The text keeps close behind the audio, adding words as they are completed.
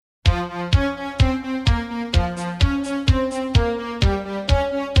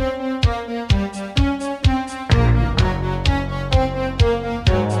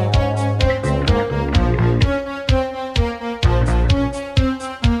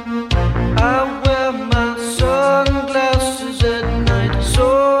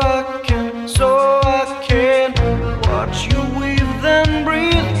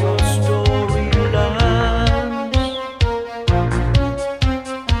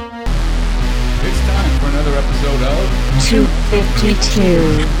episode of 252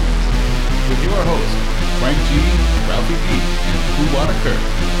 with your hosts, Frank G, Ralphie B, and Kuwata Kirk.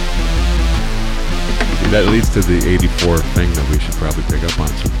 That leads to the 84 thing that we should probably pick up on.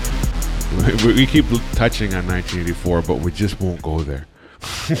 So we keep touching on 1984, but we just won't go there.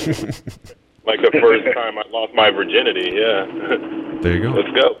 Like the first time I lost my virginity, yeah. There you go.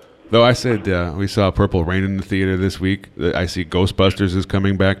 Let's go. Though I said we saw Purple Rain in the theater this week. I see Ghostbusters is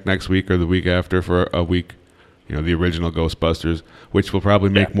coming back next week or the week after for a week. You know, the original Ghostbusters, which will probably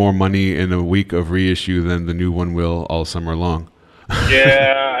make more money in a week of reissue than the new one will all summer long.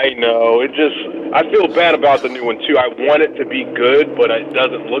 Yeah, I know. I feel bad about the new one, too. I want it to be good, but it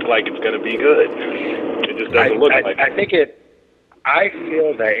doesn't look like it's going to be good. It just doesn't look like it. I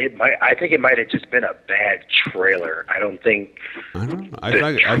feel that it might. I think it might have just been a bad trailer. I don't know.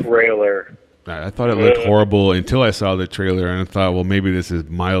 Trailer. I thought it looked horrible until I saw the trailer, and I thought, well, maybe this is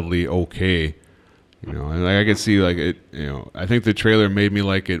mildly okay. You know, and I could see like it. You know, I think the trailer made me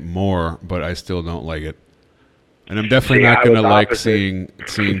like it more, but I still don't like it. And I'm definitely not going to like seeing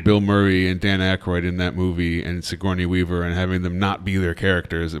Bill Murray and Dan Aykroyd in that movie and Sigourney Weaver and having them not be their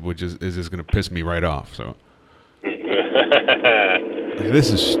characters, which is just going to piss me right off. So.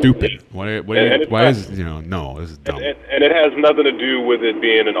 This is stupid. Why is this is dumb. And it has nothing to do with it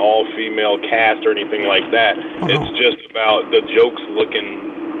being an all-female cast or anything like that. It's just about the jokes looking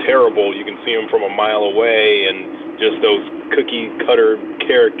terrible. You can see them from a mile away, and just those cookie-cutter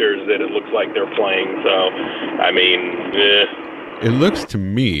characters that it looks like they're playing. So, I mean, It looks to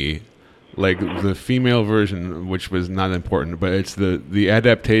me like the female version, which was not important, but it's the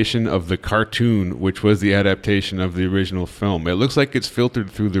adaptation of the cartoon, which was the adaptation of the original film. It looks like it's filtered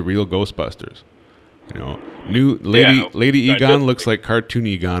through the real Ghostbusters. You know, new Lady Egon looks like cartoon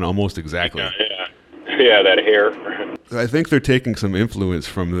Egon almost exactly. Yeah, that hair. I think they're taking some influence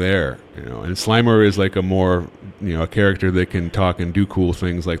from there. You know, and Slimer is like a more a character that can talk and do cool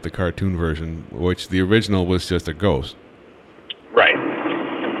things like the cartoon version, which the original was just a ghost. Right.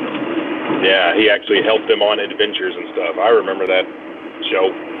 Yeah, he actually helped them on adventures and stuff. I remember that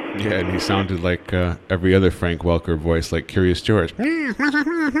show. Yeah, and he sounded like every other Frank Welker voice, like Curious George.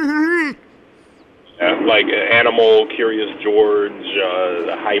 Like Animal, Curious George,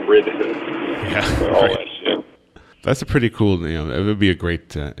 Hybrid, all that shit. That's a pretty cool, it would be a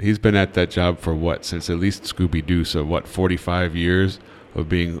great, he's been at that job for since at least Scooby-Doo, so 45 years of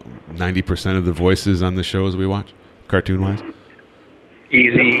being 90% of the voices on the shows we watch, cartoon-wise?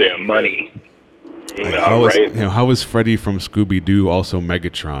 Easy money. How is Freddy from Scooby-Doo also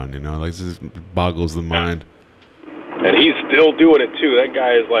Megatron? Like this boggles the mind. And he's still doing it too. That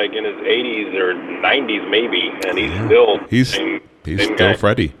guy is like in his 80s or 90s maybe, and he's still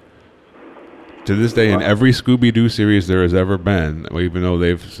Freddy. To this day, in every Scooby-Doo series there has ever been, even though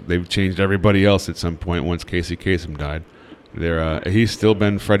they've changed everybody else at some point once Casey Kasem died, he's still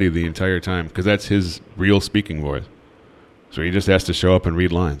been Freddy the entire time because that's his real speaking voice. So he just has to show up and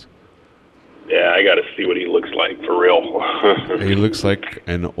read lines. Yeah, I got to see what he looks like for real. He looks like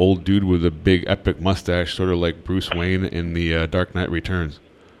an old dude with a big epic mustache, sort of like Bruce Wayne in the Dark Knight Returns.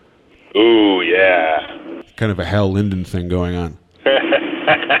 Ooh, yeah. Kind of a Hal Linden thing going on.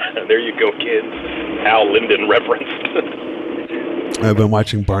 There you go, kids. Hal Linden reference. I've been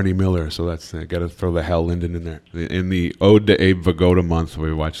watching Barney Miller, so that's got to throw the Hal Linden in there. In the Ode to Abe Vigoda month,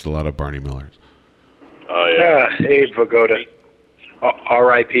 we watched a lot of Barney Millers. Oh, yeah. Abe Vigoda.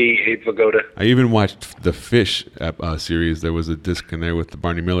 R.I.P. Abe Vigoda. I even watched the Fish series. There was a disc in there with the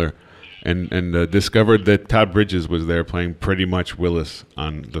Barney Miller, and discovered that Todd Bridges was there playing pretty much Willis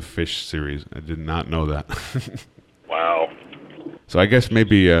on the Fish series. I did not know that. Wow. So I guess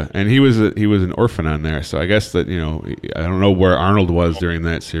maybe, and he was an orphan on there. So I guess that I don't know where Arnold was during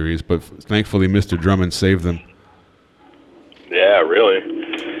that series, but thankfully Mr. Drummond saved them. Yeah, really.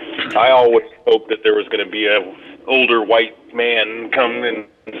 I always hoped that there was going to be an older white man come and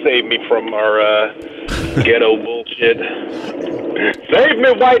save me from our ghetto bullshit. Save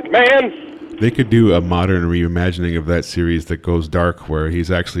me, white man! They could do a modern reimagining of that series that goes dark, where he's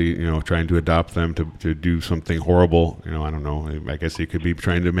actually, trying to adopt them to do something horrible. I don't know. I guess he could be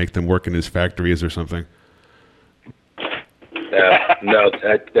trying to make them work in his factories or something. No,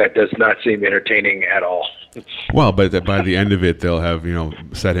 that does not seem entertaining at all. Well, but by the end of it, they'll have,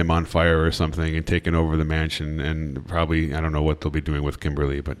 set him on fire or something and taken over the mansion, and probably, I don't know what they'll be doing with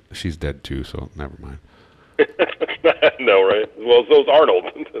Kimberly, but she's dead too, so never mind. No, right? Well, so's Arnold.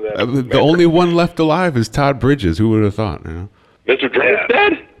 The only one left alive is Todd Bridges. Who would have thought? Mr. Drummond's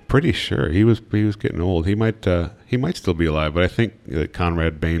dead? Pretty sure he was getting old. He might still be alive, but I think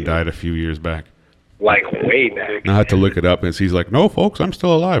Conrad Bain died a few years back. Like way back. I had to look it up, and he's like, "No, folks, I'm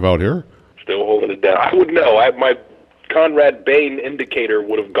still alive out here." Still holding it death. I would know. My Conrad Bain indicator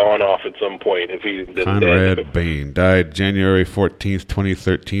would have gone off at some point if he didn't. Conrad Bain died January 14th,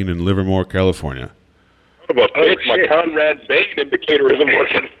 2013 in Livermore, California. What about bitch? My Conrad Bain indicator isn't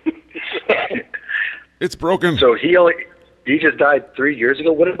working. It's broken. So he just died 3 years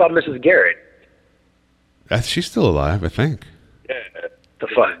ago. What about Mrs. Garrett? She's still alive, I think. Yeah. The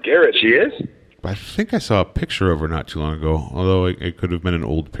fuck? Garrett. She is? I think I saw a picture of her not too long ago, although it could have been an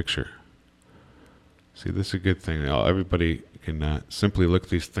old picture. See, this is a good thing. Everybody can simply look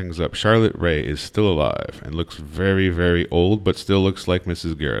these things up. Charlotte Rae is still alive and looks very, very old, but still looks like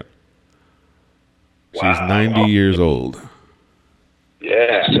Mrs. Garrett. She's 90 years old.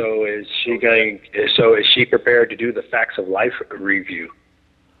 Yeah. So is she prepared to do the Facts of Life review?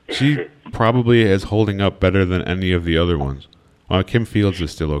 She probably is holding up better than any of the other ones. Well, Kim Fields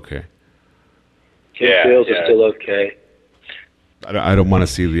is still okay. Kim Fields is still okay. I don't want to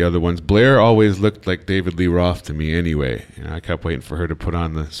see the other ones. Blair always looked like David Lee Roth to me anyway. I kept waiting for her to put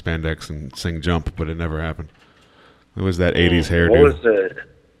on the spandex and sing Jump, but it never happened. It was that 80s hairdo. What was the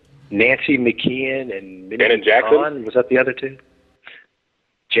Nancy McKeon and Janet Jackson? Was that the other two?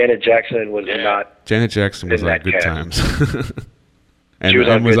 Janet Jackson was not. Janet Jackson was on Good Times. and she was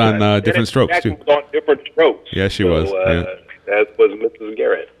on, Different Strokes, Jackson too. Was on Different Strokes. Yeah, she was. Yeah. That was Mrs.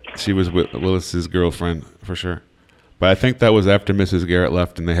 Garrett. She was Willis's girlfriend, for sure. But I think that was after Mrs. Garrett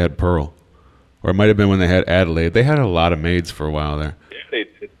left and they had Pearl. Or it might have been when they had Adelaide. They had a lot of maids for a while there. Yeah, they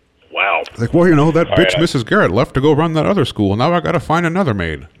did. Wow. Like, well, that bitch Mrs. Garrett left to go run that other school. Now I got to find another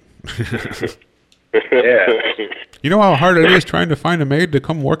maid. Yeah. You know how hard it is trying to find a maid to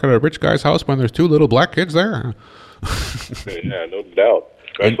come work at a rich guy's house when there's two little black kids there? Yeah, no doubt.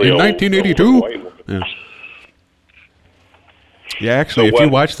 In 1982? Yeah. Yeah, actually, if you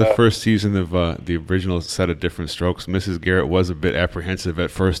watch the first season of the original set of Different Strokes, Mrs. Garrett was a bit apprehensive at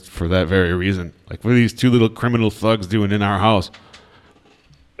first for that very reason. Like, what are these two little criminal thugs doing in our house?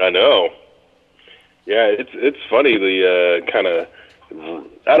 I know. Yeah, it's funny, the kind of,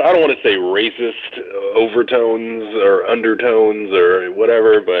 I don't want to say racist overtones or undertones or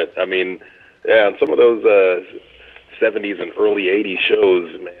whatever, but, I mean, yeah, on some of those 70s and early 80s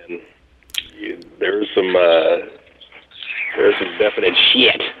shows, man, there's some definite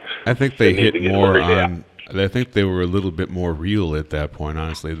shit. I think they hit more on. I think they were a little bit more real at that point,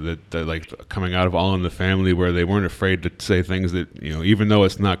 honestly. That like coming out of All in the Family, where they weren't afraid to say things that even though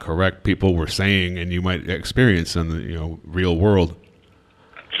it's not correct, people were saying, and you might experience in the real world.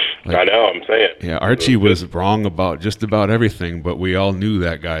 Like, I know, I'm saying. Yeah, Archie was wrong about just about everything, but we all knew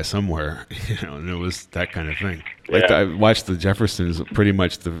that guy somewhere, and it was that kind of thing. Like I watched the Jeffersons pretty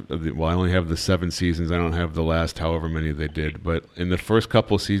much well, I only have the 7 seasons. I don't have the last however many they did, but in the first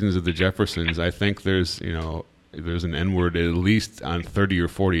couple seasons of the Jeffersons, I think there's an N-word at least on 30 or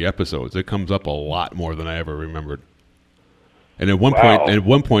 40 episodes. It comes up a lot more than I ever remembered. And at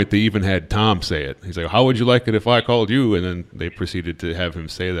one point, they even had Tom say it. He's like, "How would you like it if I called you?" And then they proceeded to have him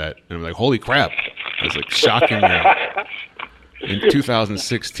say that. And I'm like, "Holy crap!" It's like shocking. In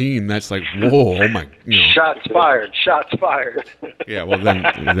 2016, that's like, whoa, oh my! Shots fired! Shots fired! Yeah, well then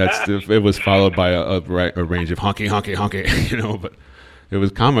it was followed by a range of honky, honky, honky, But it was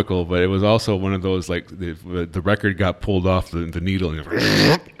comical, but it was also one of those like the record got pulled off the needle, and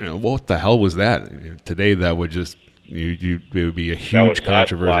what the hell was that? Today, that would just. It would be a huge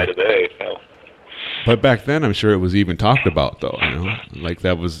controversy. But back then, I'm sure it was even talked about, though. Like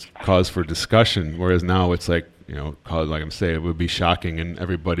that was cause for discussion. Whereas now, it's like like I'm saying, it would be shocking, and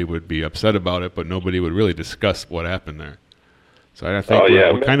everybody would be upset about it, but nobody would really discuss what happened there. So I think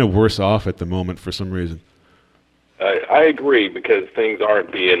we're kind of worse off at the moment for some reason. I agree, because things aren't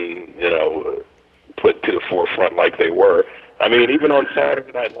being put to the forefront like they were. I mean, even on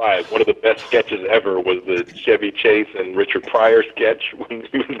Saturday Night Live, one of the best sketches ever was the Chevy Chase and Richard Pryor sketch when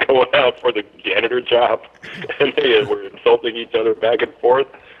he was going out for the janitor job, and they were insulting each other back and forth.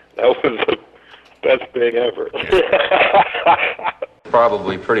 That was the best thing ever.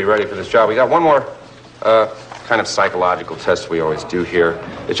 Probably pretty ready for this job. We got one more kind of psychological test we always do here.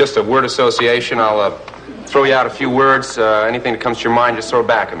 It's just a word association. I'll throw you out a few words. Anything that comes to your mind, just throw it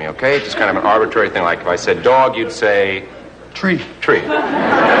back at me, okay? Just kind of an arbitrary thing. Like if I said dog, you'd say... Tree.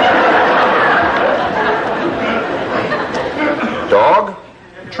 Dog.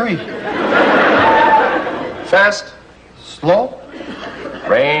 Tree. Fast. Slow.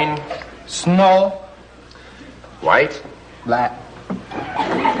 Rain. Snow. White. Black.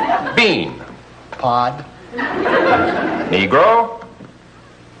 Bean. Pod. Negro.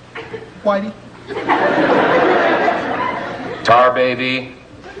 Whitey. Tar baby.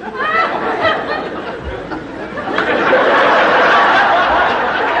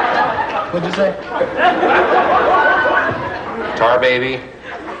 What'd you say? Tar Baby.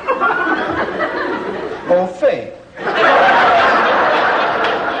 Old Faye.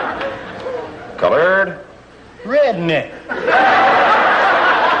 Colored. Redneck.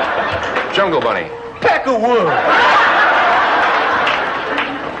 Jungle Bunny. Peckerwood.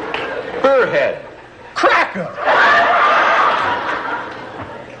 Burrhead. Cracker.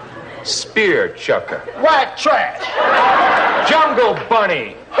 Spear Chucker. White trash. Jungle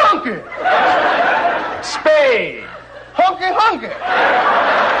Bunny. Hunky. Spade. Hunky.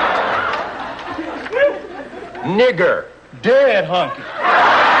 Nigger. Dead hunky.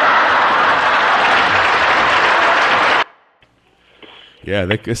 Yeah,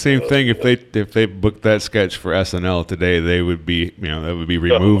 the same thing. If they booked that sketch for SNL today, they would be, that would be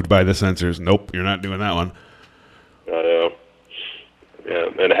removed by the censors. Nope, you're not doing that one. I know. Yeah,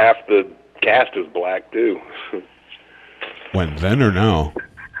 and half the cast is black too. When, then or now?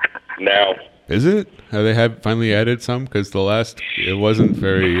 Now. Is it? Have they finally added some? Because it wasn't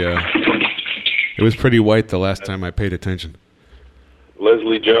very. It was pretty white the last time I paid attention.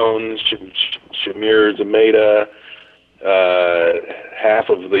 Leslie Jones, Shamir Zameda, half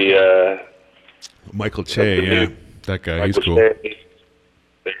of the Michael Che, yeah, that guy, he's cool. Che.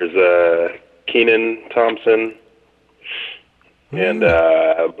 There's Kenan Thompson, and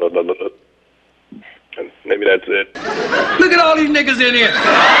maybe that's it. Look at all these niggas in here.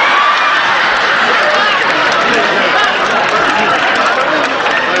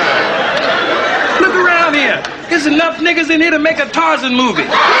 Look around here. There's enough niggas in here to make a Tarzan movie.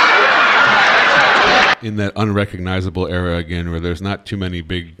 In that unrecognizable era again, where there's not too many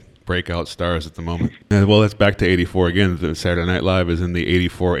big breakout stars at the moment. Well, that's back to 84 again. The Saturday Night Live is in the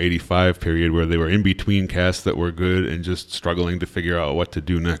 84-85 period where they were in between casts that were good and just struggling to figure out what to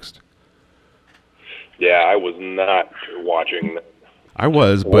do next. Yeah, I was not watching that. I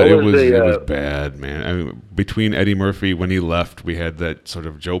was, but it was bad, man. I mean, between Eddie Murphy, when he left, we had that sort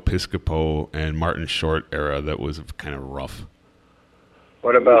of Joe Piscopo and Martin Short era that was kind of rough.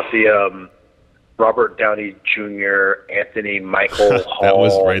 What about the Robert Downey Jr., Anthony Michael Hall? That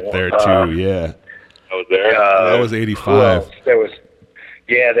was right there too. Yeah, I was there. That was 85. There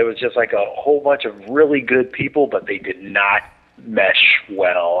was just like a whole bunch of really good people, but they did not mesh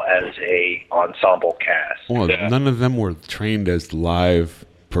well as a ensemble cast. Well, none of them were trained as live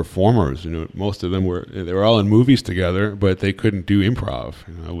performers. Most of them they were all in movies together, but they couldn't do improv.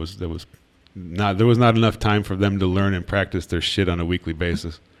 There was not enough time for them to learn and practice their shit on a weekly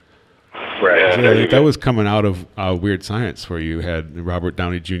basis. Right. So that was coming out of Weird Science, where you had Robert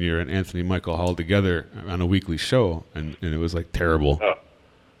Downey Jr. and Anthony Michael Hall together on a weekly show, and it was like terrible. Oh.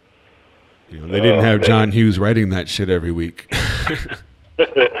 They didn't have John Hughes writing that shit every week.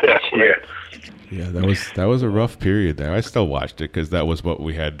 Yeah, that was a rough period there. I still watched it because that was what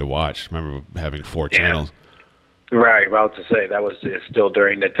we had to watch. I remember having 4 channels. Right, well, to say that was still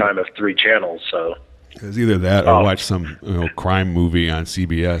during the time of 3 channels, so. It was either that or watch some crime movie on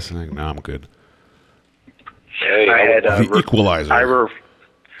CBS. And I'm good. Hey, I had The Equalizer.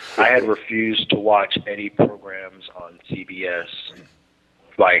 I had refused to watch any programs on CBS.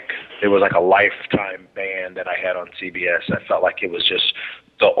 Like, it was like a lifetime ban that I had on CBS. I felt like it was just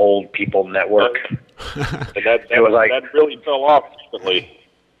the old people network. And that really fell off recently.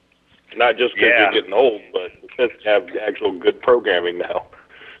 Not just because you're getting old, but because you have actual good programming now.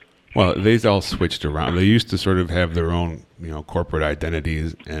 Well, they all switched around. They used to sort of have their own, corporate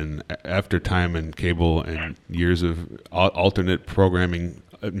identities, and after time and cable and years of alternate programming,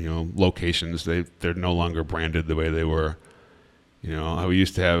 locations, they're no longer branded the way they were. How we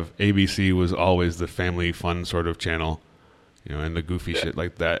used to have ABC was always the family fun sort of channel, and the goofy shit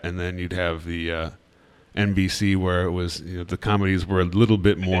like that, and then you'd have the NBC where it was, the comedies were a little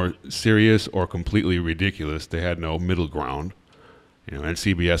bit more serious or completely ridiculous. They had no middle ground. And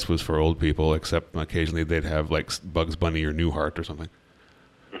CBS was for old people, except occasionally they'd have like Bugs Bunny or Newhart or something.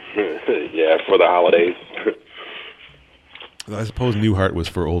 Yeah, for the holidays. I suppose Newhart was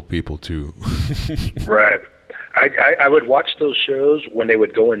for old people too. Right. I would watch those shows when they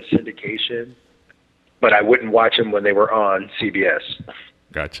would go in syndication, but I wouldn't watch them when they were on CBS.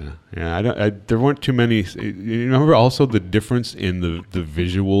 Gotcha. Yeah, there weren't too many. You remember also the difference in the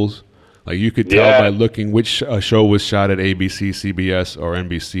visuals? Like you could tell by looking which show was shot at ABC, CBS, or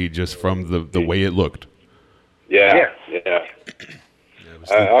NBC just from the way it looked. Yeah.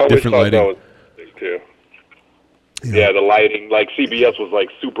 I always different thought lighting. that was big too. Yeah, the lighting. Like CBS was like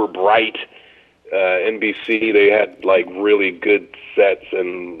super bright. NBC, they had like really good sets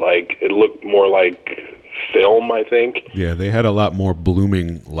and like it looked more like film, I think. Yeah, they had a lot more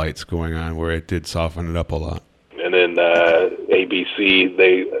blooming lights going on where it did soften it up a lot. And then ABC,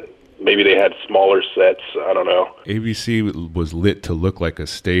 they maybe they had smaller sets. I don't know. ABC was lit to look like a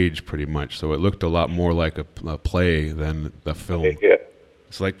stage pretty much, so it looked a lot more like a play than a film. Yeah.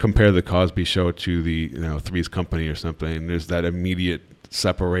 It's like compare the Cosby Show to the Three's Company or something. And there's that immediate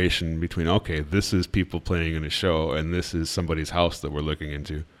separation between, okay, this is people playing in a show and this is somebody's house that we're looking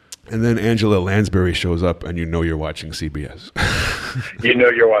into. And then Angela Lansbury shows up and you know you're watching CBS. You know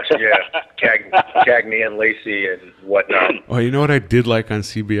you're watching, yeah, Cagney and Lacey and whatnot. Oh, you know what I did like on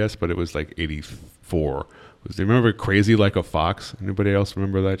CBS, but it was like 84. Do you remember Crazy Like a Fox? Anybody else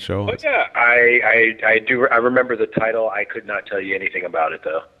remember that show? Oh, yeah. I do. I remember the title. I could not tell you anything about it,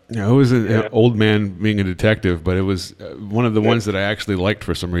 though. Yeah, it was an old man being a detective, but it was one of the ones that I actually liked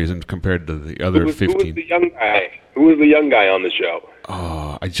for some reason compared to the other 15. Who was the young guy? Who was the young guy on the show?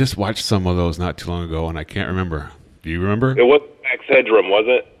 Oh, I just watched some of those not too long ago, and I can't remember. Do you remember? It wasn't Max Headroom, was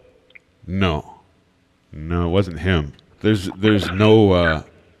it? No, it wasn't him. There's no.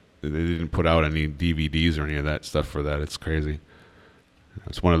 They didn't put out any DVDs or any of that stuff for that. It's crazy.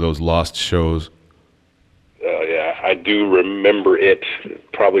 It's one of those lost shows. Oh, yeah. I do remember it.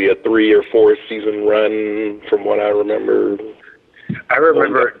 Probably a 3 or 4 season run from what I remember. I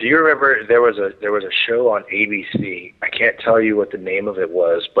remember. Do you remember there was a show on ABC? I can't tell you what the name of it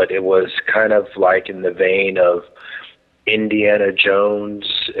was, but it was kind of like in the vein of Indiana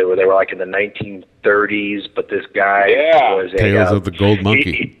Jones. They were like in the 1930s, but this guy was Tales of the Gold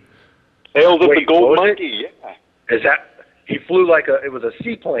Monkey. Tales of the Gold Monkey. Yeah. Is that? He flew like it was a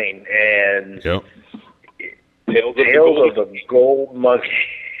seaplane, and yep. Tales of the Gold Monkey.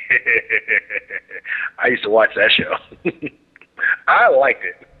 I used to watch that show. I liked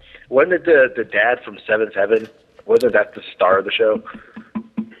it. Wasn't it the dad from Seventh Heaven? Wasn't that the star of the show?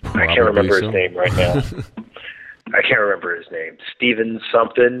 Probably I can't remember so. his name right now. I can't remember his name. Steven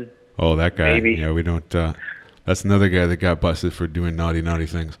something. Oh, that guy. Maybe. Yeah, we don't. That's another guy that got busted for doing naughty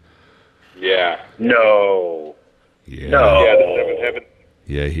things. Yeah. No. Yeah. No. Yeah, the Seventh Heaven.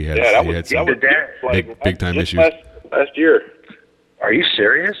 Yeah, he had. Yeah, he had some big time just issues. Last year. Are you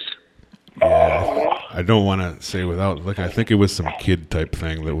serious? Yeah, I don't want to say without. Look, I think it was some kid type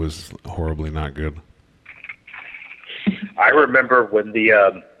thing that was horribly not good. I remember when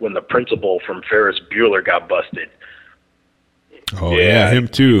the principal from Ferris Bueller got busted. Oh yeah, him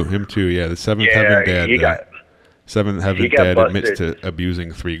too. Yeah, the Seventh Heaven dad. Seventh Heaven dad admits to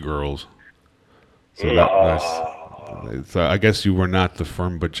abusing 3 girls. So that's. I guess you were not the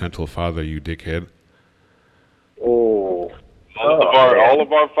firm but gentle father, you dickhead. Oh. All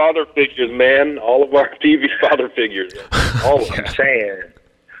of our father figures, man. All of our TV father figures. All of them. I'm saying,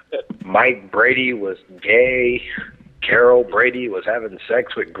 Mike Brady was gay. Carol Brady was having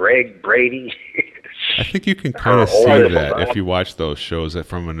sex with Greg Brady. I think you can kind of see that if you watch those shows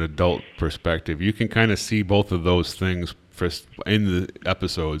from an adult perspective. You can kind of see both of those things in the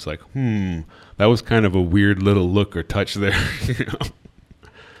episodes. Like, that was kind of a weird little look or touch there. You know?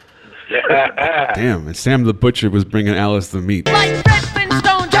 Damn, and Sam the Butcher was bringing Alice the meat. Like Fred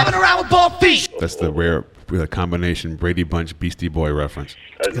Flintstone jumping around with both feet. That's the rare combination Brady Bunch Beastie Boy reference.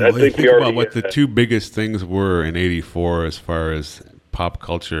 I think think about what the 2 biggest things were in '84 as far as pop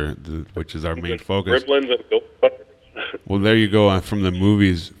culture, which is our main focus. Gremlins and Ghostbusters. Well, there you go. From the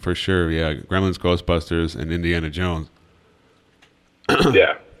movies, for sure. Yeah, Gremlins, Ghostbusters, and Indiana Jones.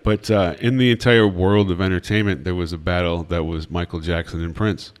 Yeah. But in the entire world of entertainment, there was a battle that was Michael Jackson and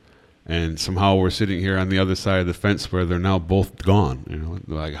Prince. And somehow we're sitting here on the other side of the fence where they're now both gone. You know,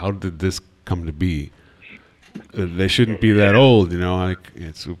 like, how did this come to be? They shouldn't be that old, you know. Like,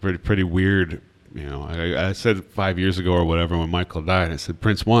 it's pretty weird. You know, I said 5 years ago or whatever when Michael died, I said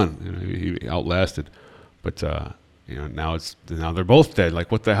Prince won. You know, he outlasted. But you know, now they're both dead.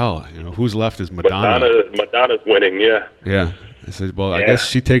 Like, what the hell? You know, who's left is Madonna. Madonna's winning. Yeah. Yeah. I said, well, I guess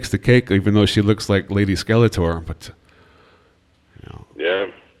she takes the cake, even though she looks like Lady Skeletor. But you know. Yeah.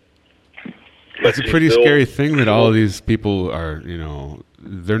 It's a pretty scary thing that all of these people are, you know,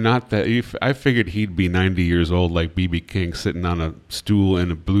 they're not that. I figured he'd be 90 years old like B.B. King, sitting on a stool in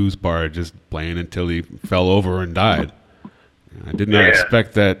a blues bar just playing until he fell over and died. I did not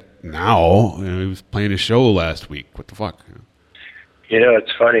expect that now. You know, he was playing a show last week. What the fuck? You know,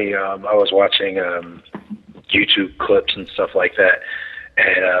 it's funny. I was watching YouTube clips and stuff like that,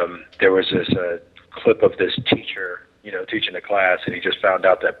 and there was this clip of this teacher, you know, teaching a class, and he just found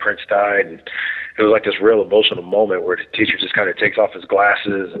out that Prince died, and it was like this real emotional moment where the teacher just kind of takes off his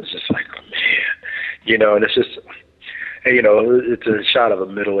glasses, and it's just like, oh, man, you know, and it's just, you know, it's a shot of a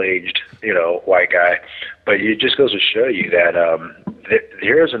middle-aged, you know, white guy, but it just goes to show you that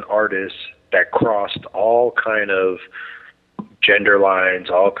here's an artist that crossed all kind of gender lines,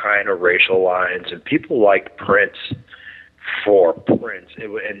 all kind of racial lines, and people like Prince for Prince.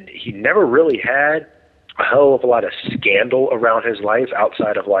 And he never really had a hell of a lot of scandal around his life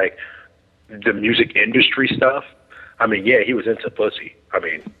outside of like the music industry stuff. I mean, yeah, he was into pussy. I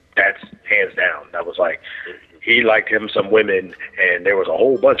mean, that's hands down. That was like, he liked him some women, and there was a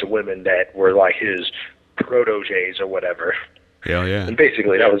whole bunch of women that were like his proteges or whatever. Hell yeah. And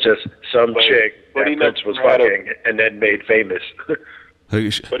basically, that was just some chick that Prince was fucking and then made famous. But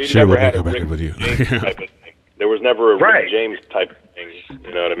he sure, never we'll had make a a record Rick with you. James type of thing. There was never a Rick James type of thing.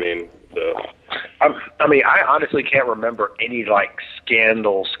 You know what I mean? So. I mean, I honestly can't remember any like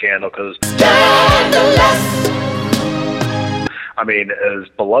scandal because I mean, as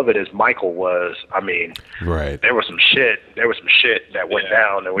beloved as Michael was, I mean, right. There was some shit that went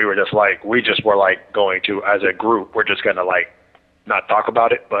down, and we were just going to, as a group, we're just gonna like not talk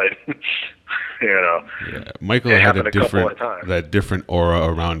about it, but you know. Yeah. Michael had that different aura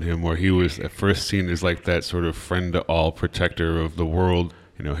around him, where he was at first seen as like that sort of friend to all, protector of the world.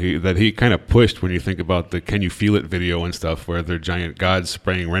 You know, he kind of pushed when you think about the "Can You Feel It" video and stuff, where they're giant gods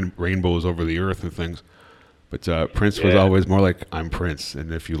spraying rainbows over the earth and things. But Prince was always more like, I'm Prince,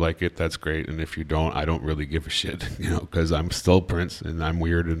 and if you like it, that's great, and if you don't, I don't really give a shit, you know, because I'm still Prince, and I'm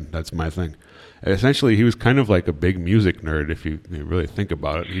weird, and that's my thing. And essentially, he was kind of like a big music nerd, if you really think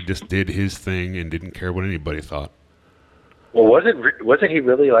about it. He just did his thing and didn't care what anybody thought. Well, wasn't he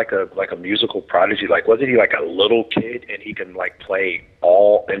really like a musical prodigy? Like, wasn't he like a little kid, and he can like play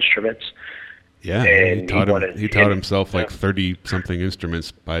all instruments? Yeah, and he taught himself like 30-something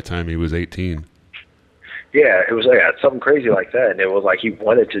instruments by the time he was 18. Yeah, it was like something crazy like that, and it was like he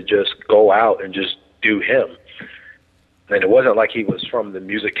wanted to just go out and just do him. And it wasn't like he was from the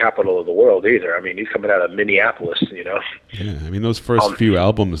music capital of the world either. I mean, he's coming out of Minneapolis, you know. Yeah, I mean, those first few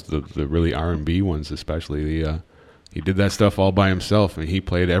albums, the really R&B ones especially, he did that stuff all by himself, and he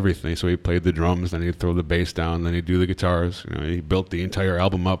played everything. So he played the drums, then he'd throw the bass down, then he'd do the guitars. You know, he built the entire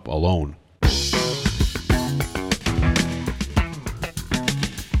album up alone.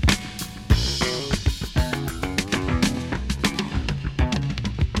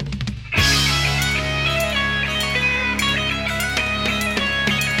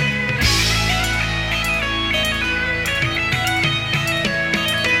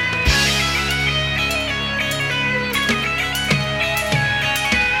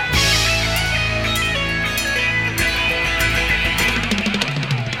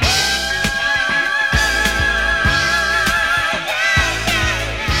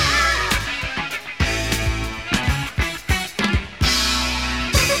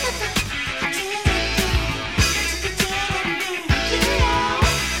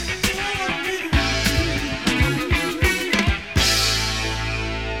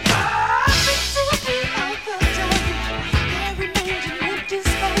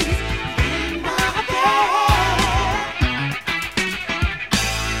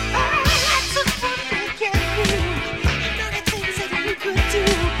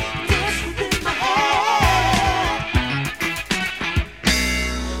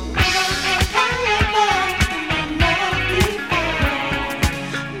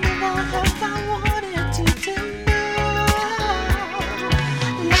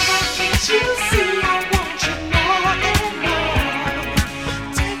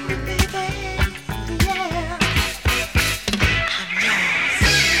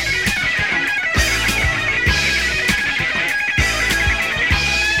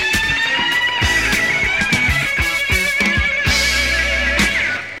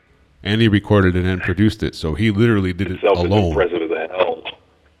 And he recorded it and produced it, so he literally did it alone. Impressive as hell.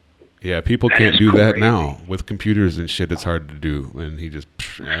 Yeah, people can't do that now. With computers and shit, it's hard to do. And he just,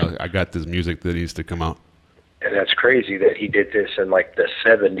 I got this music that needs to come out. And that's crazy that he did this in like the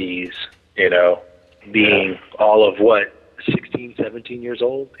 70s, you know, being all of what, 16, 17 years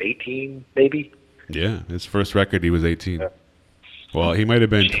old, 18 maybe? Yeah, his first record, he was 18. Yeah. Well, he might have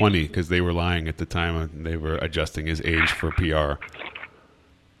been 20 because they were lying at the time and they were adjusting his age for PR.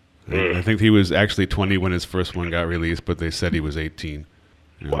 I think he was actually 20 when his first one got released, but they said he was 18.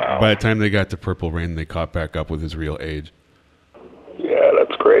 You know, wow. By the time they got to Purple Rain, they caught back up with his real age. Yeah,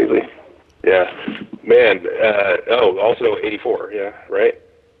 that's crazy. Yeah. Man, also 84, yeah, right?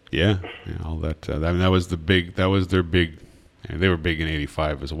 Yeah, all that. I mean, that was their big, they were big in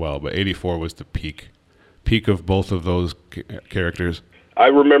 85 as well, but 84 was the peak of both of those characters. I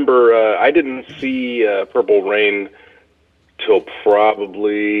remember, I didn't see Purple Rain till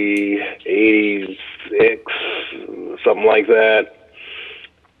probably 86, something like that.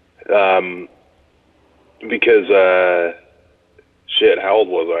 Because, how old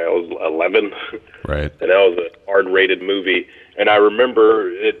was I? I was 11. Right. And that was a hard-rated movie. And I remember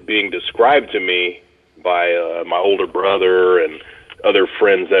it being described to me by my older brother and other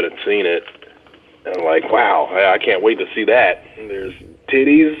friends that had seen it. And I'm like, wow, I can't wait to see that. And there's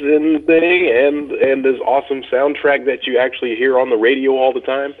titties in the thing, and this awesome soundtrack that you actually hear on the radio all the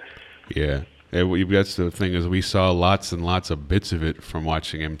time. Yeah. That's the thing, is we saw lots and lots of bits of it from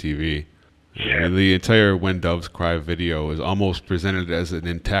watching MTV. Yeah. And the entire When Doves Cry video is almost presented as an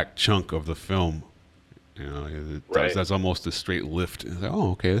intact chunk of the film. You know, that's almost a straight lift. It's like,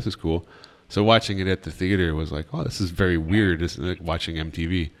 oh, okay, this is cool. So watching it at the theater was like, oh, this is very weird. It's like watching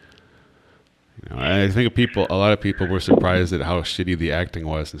MTV. You know, I think a lot of people were surprised at how shitty the acting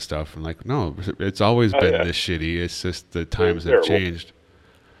was and stuff. And like, no, it's always been this shitty. It's just the times have changed.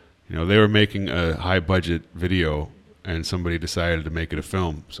 You know, they were making a high budget video, and somebody decided to make it a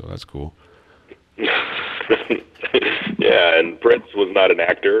film. So that's cool. Yeah, and Prince was not an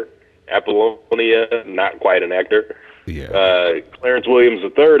actor. Apollonia, not quite an actor. Yeah. Clarence Williams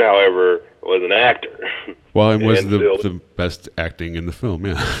III, however, was an actor. Well, and was the best acting in the film,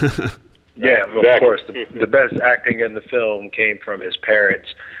 yeah. Yeah, well, of course. The best acting in the film came from his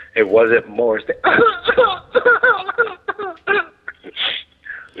parents. It wasn't Morris.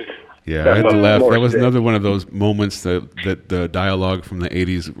 Yeah, I had to laugh. That was another one of those moments that the dialogue from the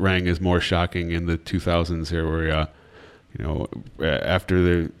 80s rang as more shocking in the 2000s here, where,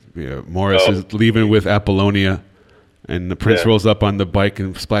 after Morris is leaving with Apollonia, and the Prince rolls up on the bike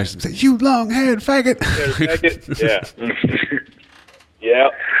and splashes and says, "You long-haired faggot." Yeah. Yeah.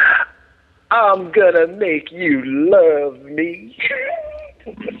 I'm gonna make you love me.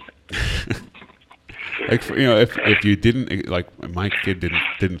 Like, if you didn't, like, my kid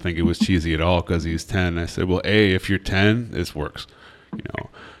didn't think it was cheesy at all because he's 10. I said, well, if you're 10, this works.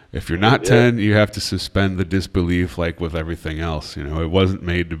 If you're not 10, you have to suspend the disbelief, like with everything else. It wasn't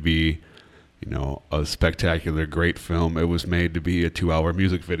made to be, a spectacular, great film. It was made to be a 2-hour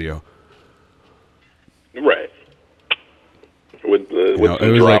music video. Right. With it was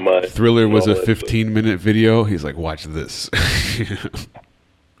drama. Like Thriller was a 15-minute video. He's like, watch this.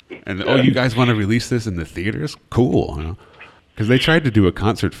 And you guys want to release this in the theaters? Cool, because they tried to do a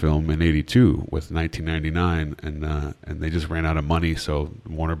concert film in '82 with 1999, and they just ran out of money. So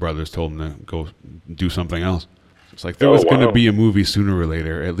Warner Brothers told them to go do something else. It's like there was going to be a movie sooner or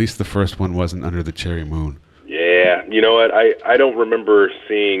later. At least the first one wasn't Under the Cherry Moon. Yeah, you know what? I don't remember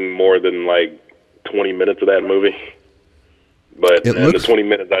seeing more than like 20 minutes of that movie. But the 20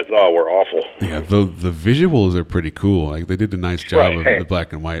 minutes I saw were awful. Yeah, the visuals are pretty cool. Like, they did a nice job of the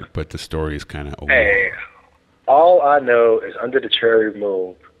black and white, but the story is kind of old. Hey, all I know is Under the Cherry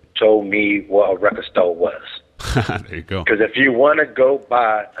Moon told me what a record store was. There you go. Because if you want to go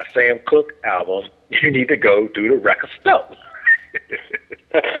buy a Sam Cooke album, you need to go to the record store.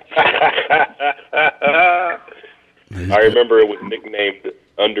 I remember it was nicknamed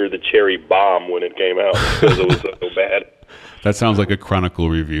Under the Cherry Bomb when it came out because it was so bad. That sounds like a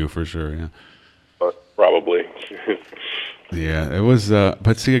Chronicle review for sure, yeah. Probably. Yeah, it was,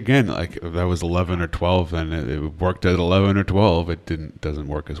 but see, again, like, that was 11 or 12, and it worked at 11 or 12. It doesn't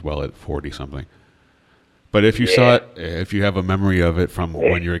work as well at 40-something. But if you saw it, if you have a memory of it from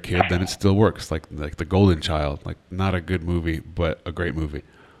when you're a kid, then it still works, like The Golden Child. Like, not a good movie, but a great movie.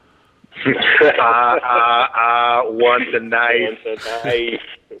 Want the knife.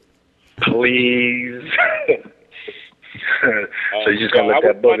 Please. So you're just going to let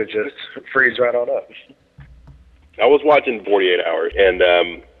that booger just freeze right on up. I was watching 48 Hours, and,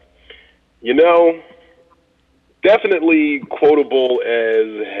 definitely quotable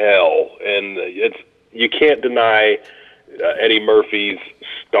as hell. And you can't deny Eddie Murphy's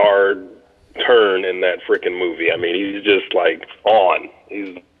star turn in that freaking movie. I mean, he's just, like, on.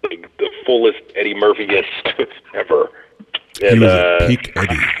 He's like the fullest Eddie Murphy-est ever. And, he was a peak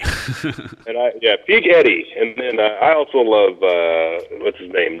Eddie. Peak Eddie. And then I also love, what's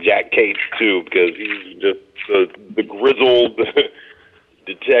his name, Jack Cates, too, because he's just the grizzled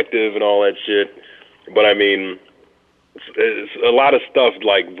detective and all that shit. But, I mean, it's a lot of stuff,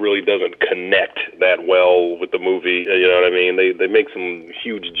 like, really doesn't connect that well with the movie. You know what I mean? They make some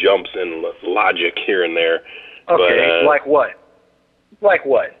huge jumps in logic here and there. Okay, but, like what? Like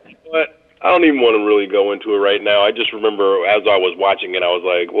what? But I don't even want to really go into it right now. I just remember as I was watching it, I was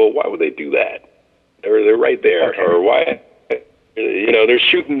like, well, why would they do that? They're right there. Okay. Or why? They're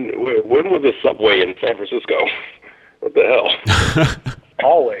shooting. When was the subway in San Francisco? What the hell?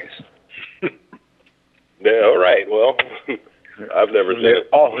 Always. Yeah, all right. Well, I've never seen it.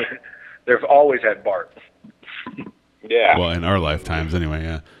 They've always had Bart. Yeah. Well, in our lifetimes anyway,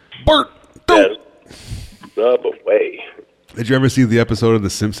 yeah. Bart! Yes. Subway. Did you ever see the episode of The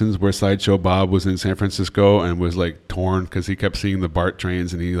Simpsons where Sideshow Bob was in San Francisco and was like torn because he kept seeing the Bart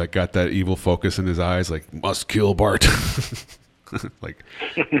trains and he like got that evil focus in his eyes, like must kill Bart. Like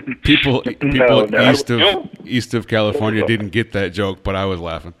people east of California didn't get that joke, but I was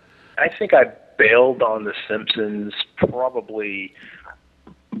laughing. I think I bailed on The Simpsons probably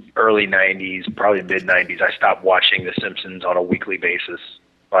early 90s, probably mid 90s. I stopped watching The Simpsons on a weekly basis.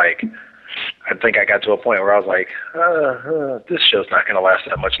 Like, I think I got to a point where I was like, this show's not going to last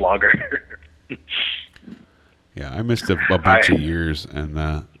that much longer. Yeah, I missed a bunch of years, and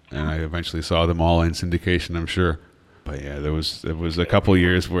I eventually saw them all in syndication, I'm sure. But yeah, there was a couple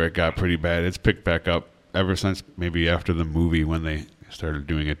years where it got pretty bad. It's picked back up ever since maybe after the movie when they started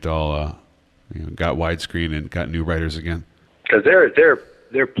doing it all, got widescreen and got new writers again. Because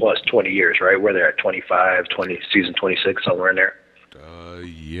they're plus 20 years, right? Where they're at 25, 20, season 26, somewhere in there.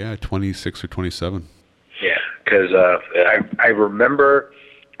 Yeah, 26 or 27. Yeah, because I remember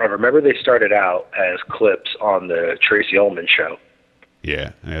they started out as clips on the Tracy Ullman show.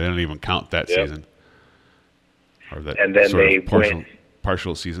 Yeah, they don't even count that season. Or that and then sort they of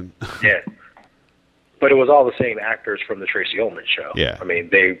partial season. Yeah, but it was all the same actors from the Tracy Ullman show. Yeah, I mean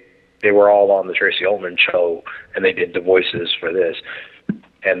they were all on the Tracy Ullman show, and they did the voices for this.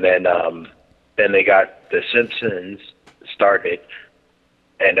 And then they got The Simpsons started,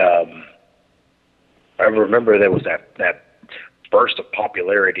 and I remember there was that burst of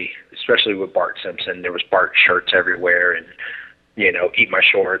popularity, especially with Bart Simpson. There was Bart shirts everywhere, and eat my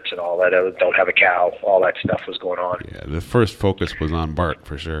shorts and all that. Don't have a cow. All that stuff was going on. Yeah, the first focus was on Bart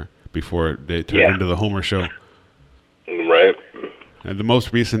for sure before they turned into the Homer show. Right. And the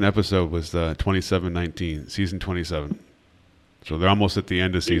most recent episode was 2719, season 27. So they're almost at the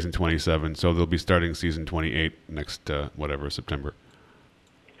end of season 27. So they'll be starting season 28 next September.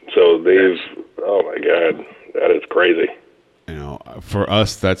 So they've oh my God, that is crazy. For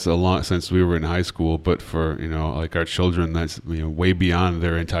us, that's a long since we were in high school, but for, like our children, that's, way beyond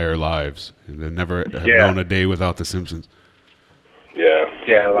their entire lives. They never have known a day without The Simpsons. Yeah.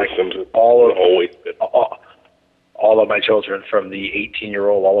 Yeah, like all of my children, from the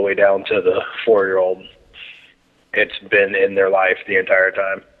 18-year-old all the way down to the 4-year-old, it's been in their life the entire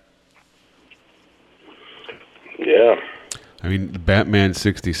time. Yeah. I mean, Batman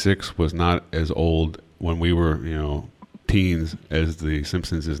 66 was not as old when we were, teens as The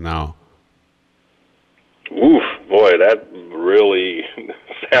Simpsons is now. Oof, boy, that really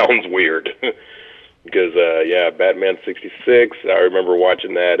sounds weird. Because, Batman 66, I remember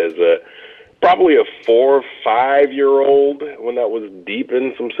watching that as probably a 4 or 5-year-old when that was deep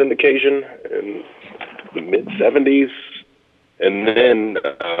in some syndication in the mid-70s. And then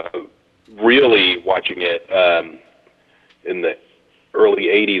really watching it in the early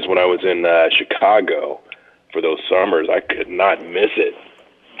 80s when I was in Chicago for those summers. I could not miss it.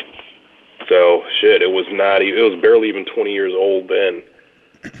 So, it was barely even 20 years old then.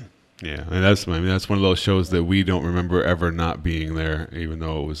 Yeah, and that's one of those shows that we don't remember ever not being there, even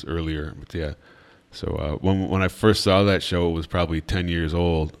though it was earlier. But yeah, so when I first saw that show, it was probably 10 years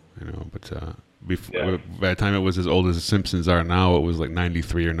old, But by the time it was as old as The Simpsons are now, it was like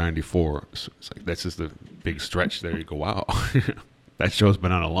 93 or 94. So it's like that's just a big stretch there. You go, wow, that show's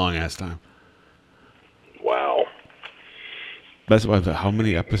been on a long ass time. Wow. That's why. How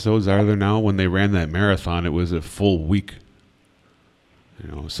many episodes are there now? When they ran that marathon, it was a full week.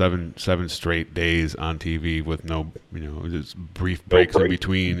 7 straight days on TV with no, just brief breaks in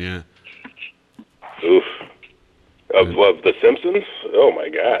between. Yeah. Oof. Of The Simpsons? Oh my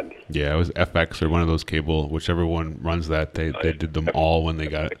God. Yeah, it was FX or one of those cable, whichever one runs that. They did them all when they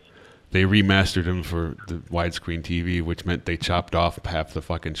got it. They remastered them for the widescreen TV, which meant they chopped off half the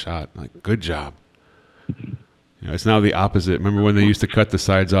fucking shot. Like, good job. It's now the opposite. Remember when they used to cut the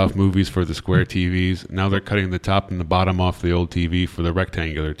sides off movies for the square TVs? Now they're cutting the top and the bottom off the old TV for the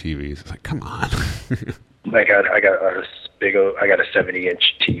rectangular TVs. It's like, come on. I got a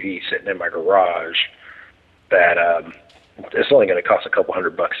 70-inch TV sitting in my garage that it's only going to cost a couple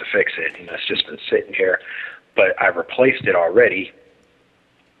 $100 to fix it, and it's just been sitting here. But I've replaced it already,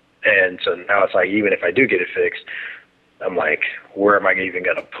 and so now it's like, even if I do get it fixed, I'm like, where am I even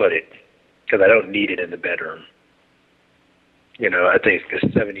going to put it? Because I don't need it in the bedroom. I think a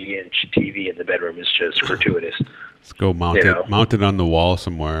 70-inch TV in the bedroom is just gratuitous. Let's go mount it on the wall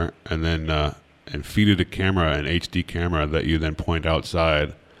somewhere, and then and feed it a camera, an HD camera that you then point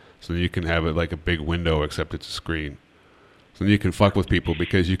outside, so that you can have it like a big window, except it's a screen. So then you can fuck with people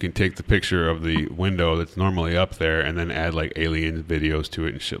because you can take the picture of the window that's normally up there, and then add like alien videos to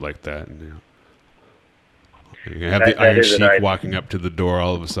it and shit like that. And, you can have the Iron Sheik walking up to the door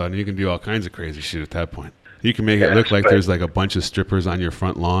all of a sudden. You can do all kinds of crazy shit at that point. You can make it look like there's like a bunch of strippers on your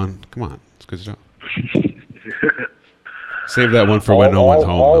front lawn. Come on, it's good stuff. Save that one for when no one's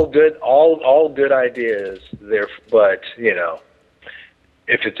home. All good ideas there, but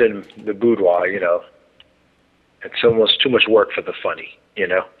if it's in the boudoir, it's almost too much work for the funny, You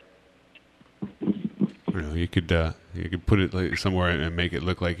could put it like somewhere and make it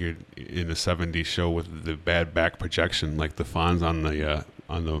look like you're in a '70s show with the bad back projection, like the fawns on the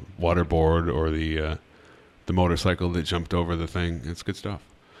waterboard or the motorcycle that jumped over the thing. It's good stuff.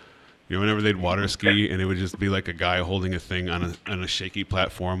 Whenever they'd water ski and it would just be like a guy holding a thing on a shaky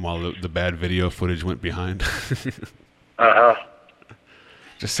platform while the bad video footage went behind.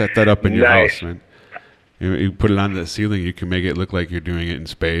 Just set that up in your house, man. You put it on the ceiling. You can make it look like you're doing it in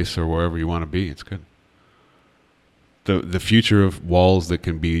space or wherever you want to be. It's good. The future of walls that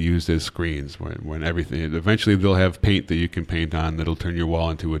can be used as screens when everything eventually they'll have paint that you can paint on that'll turn your wall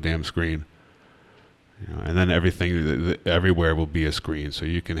into a damn screen. And then everything everywhere will be a screen, so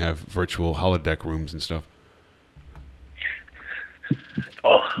you can have virtual holodeck rooms and stuff.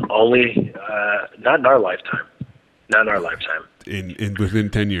 Only not in our lifetime. Not in our lifetime. In within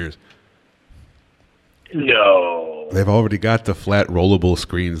 10 years. No. They've already got the flat rollable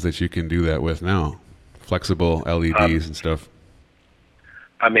screens that you can do that with now. Flexible LEDs and stuff.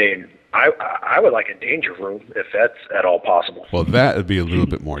 I mean, I would like a danger room if that's at all possible. Well, that would be a little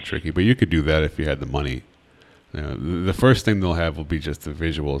bit more tricky, but you could do that if you had the money. The first thing they'll have will be just the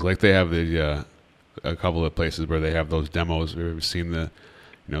visuals. Like they have a couple of places where they have those demos. We've seen the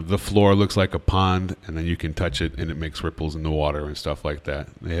floor looks like a pond, and then you can touch it, and it makes ripples in the water and stuff like that.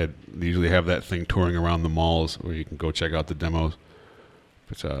 They usually have that thing touring around the malls where you can go check out the demos.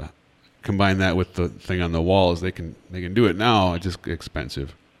 But combine that with the thing on the walls, they can do it now. It's just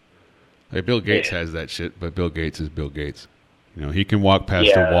expensive. Like Bill Gates has that shit, but Bill Gates is Bill Gates. He can walk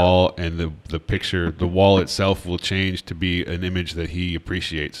past the wall, and the wall itself will change to be an image that he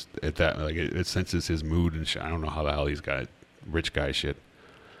appreciates at that. Like it senses his mood and shit. I don't know how the hell he's got rich guy shit.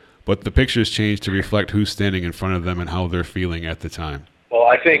 But the pictures change to reflect who's standing in front of them and how they're feeling at the time. Well,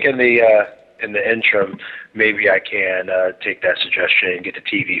 I think in the interim, maybe I can take that suggestion and get the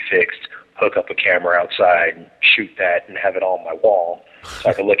TV fixed, hook up a camera outside, and shoot that, and have it on my wall.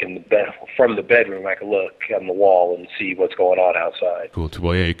 So I can look from the bedroom. I can look on the wall and see what's going on outside. Cool.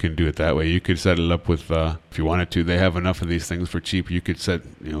 Well, yeah, you can do it that way. You could set it up with, if you wanted to. They have enough of these things for cheap. You could set,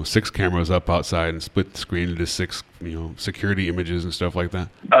 6 cameras up outside and split the screen into 6, security images and stuff like that.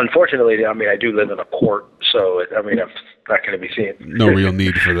 Unfortunately, I do live in a court, so I'm not going to be seeing. No real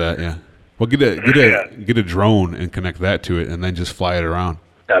need for that. Yeah. Well, get a drone and connect that to it, and then just fly it around.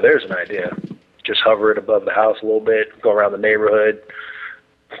 Now there's an idea. Just hover it above the house a little bit, go around the neighborhood,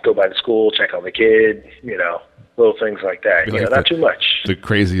 go by the school, check on the kid, little things like that. Not too much. The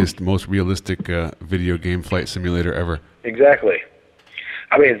craziest, most realistic video game flight simulator ever. Exactly.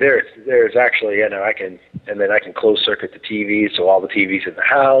 There's actually, I can close circuit the TV, so all the TVs in the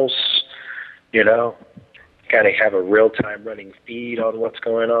house, kind of have a real-time running feed on what's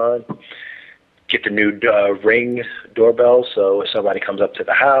going on. Get the new Ring doorbell, so if somebody comes up to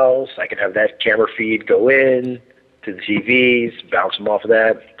the house, I can have that camera feed go in to the TVs, bounce them off of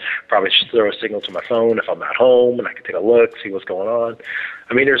that. Probably just throw a signal to my phone if I'm not home, and I can take a look, see what's going on.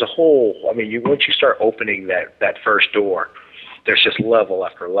 There's a whole. Once you start opening that first door, there's just level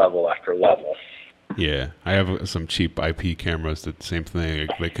after level after level. Yeah, I have some cheap IP cameras. The same thing.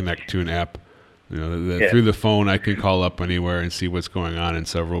 They connect to an app. Through the phone, I can call up anywhere and see what's going on in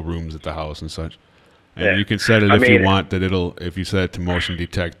several rooms at the house and such. And you can set it if you want that if you set it to motion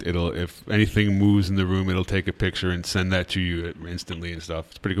detect, if anything moves in the room, it'll take a picture and send that to you instantly and stuff.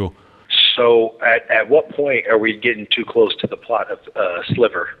 It's pretty cool. So at what point are we getting too close to the plot of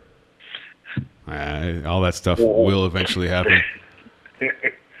Sliver? All that stuff will eventually happen.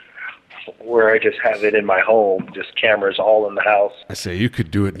 Where I just have it in my home, just cameras all in the house. I say you could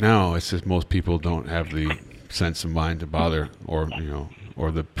do it now. It's just most people don't have the sense of mind to bother, or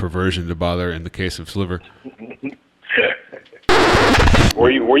the perversion to bother. In the case of Sliver. Were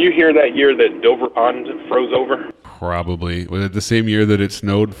you here that year that Dover Pond froze over? Probably. Was it the same year that it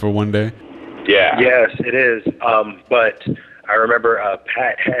snowed for one day? Yeah. Yes, it is. But I remember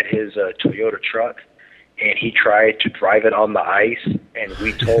Pat had his Toyota truck, and he tried to drive it on the ice, and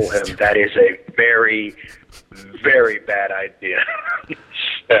we told him that is a very, very bad idea.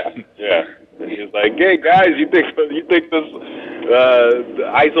 Yeah. And he was like, "Hey guys, you think this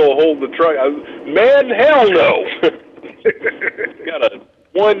ice will hold the truck?" Man, hell no! Got a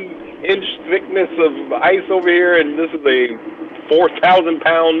 1-inch thickness of ice over here, and this is a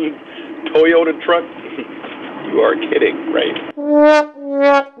 4,000-pound Toyota truck. You are kidding, right?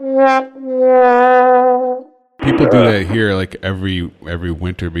 people do that here like every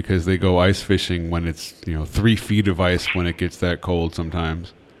winter because they go ice fishing when it's 3 feet of ice when it gets that cold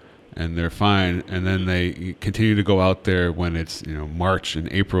sometimes, and they're fine. And then they continue to go out there when it's March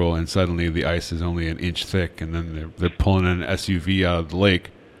and April, and suddenly the ice is only an inch thick, and then they're pulling an SUV out of the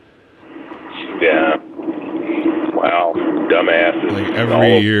lake. Yeah. Wow, dumbasses. Like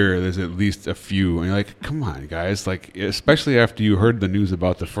every year, there's at least a few, and you're like, "Come on, guys!" Like, especially after you heard the news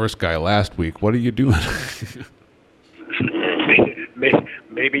about the first guy last week. What are you doing?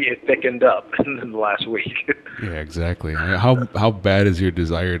 Maybe it thickened up in the last week. Yeah, exactly. How bad is your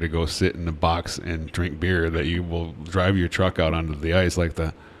desire to go sit in a box and drink beer that you will drive your truck out onto the ice like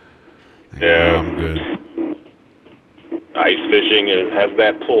that? Yeah, I'm good. Ice fishing has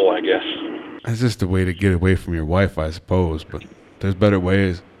that pull, I guess. It's just a way to get away from your wife, I suppose, but there's better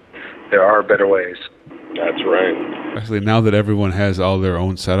ways. There are better ways. That's right. Especially now that everyone has all their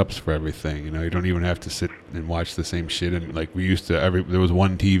own setups for everything. You don't even have to sit and watch the same shit. And like we used to, there was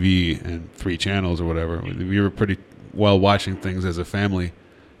one TV and 3 channels or whatever. We were pretty well watching things as a family.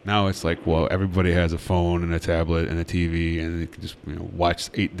 Now it's like, well, everybody has a phone and a tablet and a TV, and you can just watch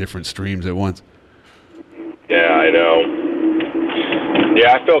 8 different streams at once. Yeah, I know.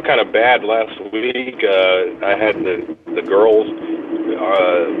 Yeah, I felt kind of bad last week. I had the girls.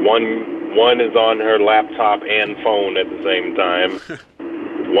 One is on her laptop and phone at the same time.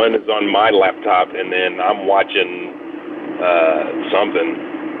 One is on my laptop, and then I'm watching something.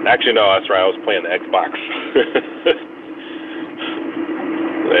 Actually, no, that's right. I was playing the Xbox.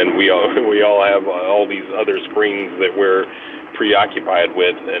 And we all have all these other screens that we're preoccupied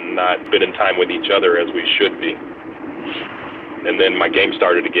with and not spending time with each other as we should be. And then my game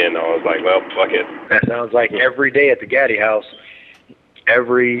started again. I was like, well, fuck it. That sounds like every day at the Gaddy house.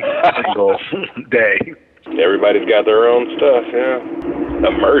 Every single day. Everybody's got their own stuff, yeah.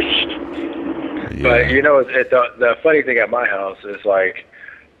 Immersed. Yeah. But the funny thing at my house is like,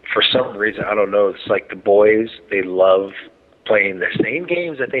 for some reason, I don't know, it's like the boys, they love playing the same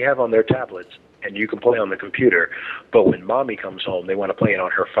games that they have on their tablets, and you can play on the computer. But when mommy comes home, they want to play it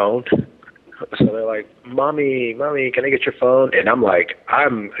on her phone. So they're like, Mommy, can I get your phone? And I'm like,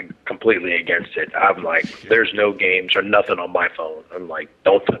 I'm completely against it. I'm like, there's no games or nothing on my phone. I'm like,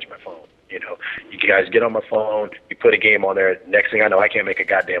 don't touch my phone. You guys get on my phone, you put a game on there. Next thing I know, I can't make a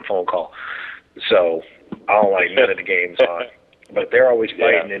goddamn phone call. So I don't like none of the games on. But they're always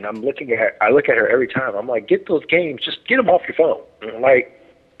fighting, and I look at her every time. I'm like, get those games, just get them off your phone. I'm like,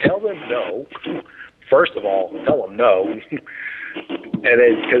 tell them no. First of all, tell them no. And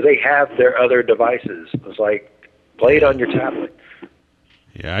then, because they have their other devices, it's like, play it on your tablet.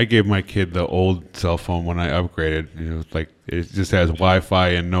 Yeah, I gave my kid the old cell phone when I upgraded. Like it just has Wi-Fi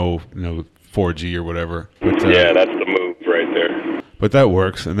and no 4G or whatever. But, yeah, that's the move right there. But that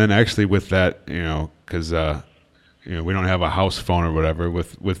works. And then actually with that, because we don't have a house phone or whatever.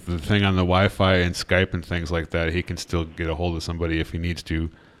 With the thing on the Wi-Fi and Skype and things like that, he can still get a hold of somebody if he needs to.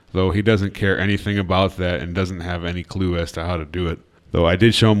 Though he doesn't care anything about that and doesn't have any clue as to how to do it. Though I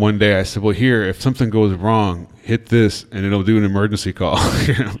did show him one day, I said, well, here, if something goes wrong, hit this, and it'll do an emergency call.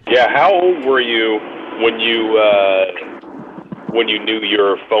 Yeah, how old were you when you knew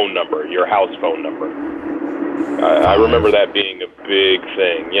your phone number, your house phone number? I remember that being a big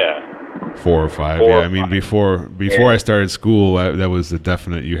thing, yeah. 4 or 5, yeah. I mean, before I started school, that was the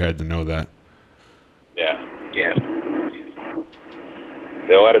definite, you had to know that. Yeah. Yeah.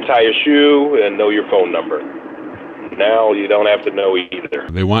 Know how to tie your shoe and know your phone number. Now you don't have to know either.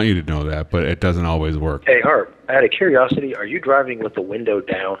 They want you to know that, but it doesn't always work. Hey, Harp, out of curiosity, are you driving with the window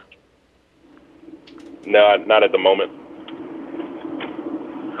down? No, not at the moment.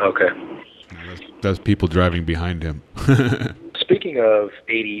 Okay. That's people driving behind him. Speaking of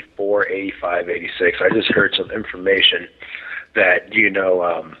 84, 85, 86, I just heard some information that,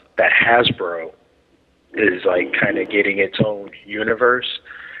 that Hasbro is like kind of getting its own universe.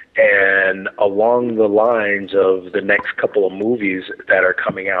 And along the lines of the next couple of movies that are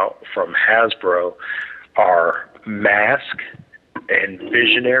coming out from Hasbro are Mask and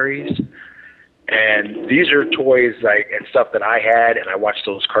Visionaries. And these are toys and stuff that I had, and I watched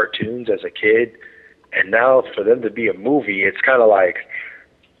those cartoons as a kid. And now for them to be a movie, it's kind of like,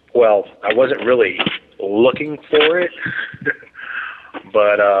 well, I wasn't really looking for it.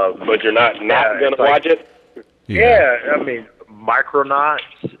 But you're not going to watch it? Yeah, I mean, Micronauts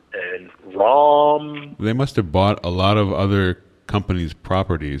and ROM. They must have bought a lot of other companies'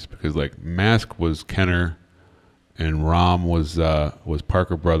 properties because, like, Mask was Kenner and ROM was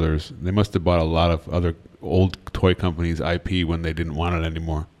Parker Brothers. They must have bought a lot of other old toy companies' IP when they didn't want it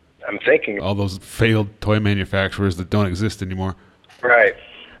anymore. I'm thinking all those failed toy manufacturers that don't exist anymore. Right.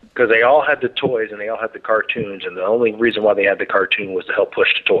 because they all had the toys and they all had the cartoons, and the only reason why they had the cartoon was to help push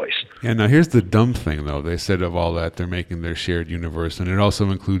the toys. Yeah, now here's the dumb thing, though. They said of all that, they're making their shared universe, and it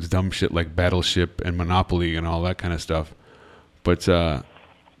also includes dumb shit like Battleship and Monopoly and all that kind of stuff. But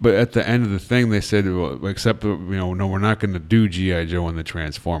at the end of the thing, they said, well, except, no, we're not going to do G.I. Joe and the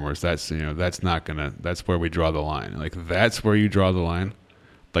Transformers. That's where we draw the line. Like, that's where you draw the line?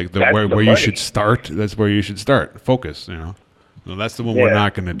 Like, where you should start? That's where you should start. Focus, No, that's the one we're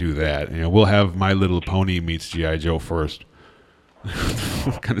not going to do that. We'll have My Little Pony meets G.I. Joe first.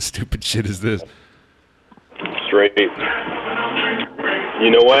 What kind of stupid shit is this? Straight. You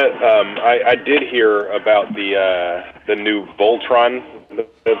know what? I did hear about the new Voltron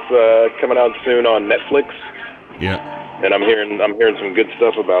that's coming out soon on Netflix. Yeah. And I'm hearing some good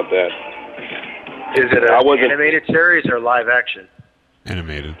stuff about that. Is it an animated series or live action?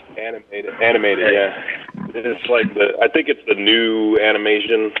 Animated, yeah. It's like I think it's the new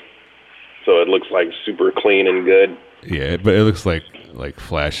animation, so it looks like super clean and good. Yeah, but it looks like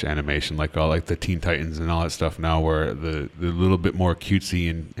Flash animation, like the Teen Titans and all that stuff now, where the little bit more cutesy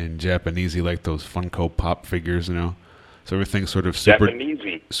and Japanesey, like those Funko Pop figures, So everything's sort of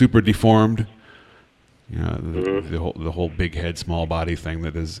super deformed. The whole big head, small body thing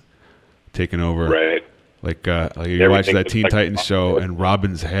that is taken over. Right. Like you watch that Teen Titans show, and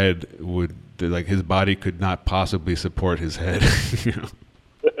Robin's head his body could not possibly support his head.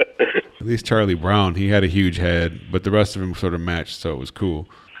 At least Charlie Brown, he had a huge head, but the rest of him sort of matched, so it was cool.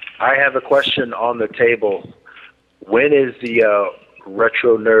 I have a question on the table. When is the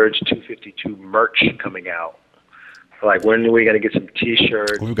Retro Nerds 252 merch coming out? Like, when are we going to get some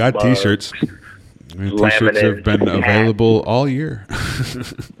T-shirts? We've got T-shirts. T-shirts have been available all year. We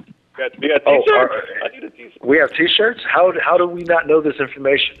got T-shirts? I need a T-shirt. We have T-shirts? How do we not know this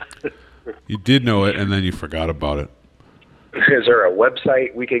information? You did know it, and then you forgot about it. Is there a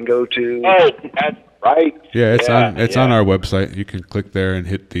website we can go to? Oh, that's right. Yeah, it's on our website. You can click there and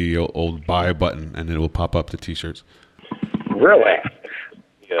hit the old buy button, and it will pop up the T-shirts. Really?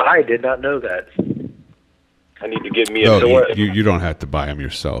 Yeah. I did not know that. I need to get me a... You don't have to buy them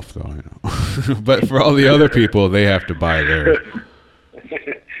yourself, though. But for all the other people, they have to buy theirs.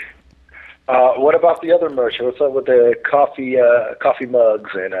 What about the other merch? What's up with the coffee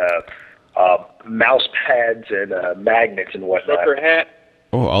mugs and mouse pads and magnets and whatnot? Trucker hat.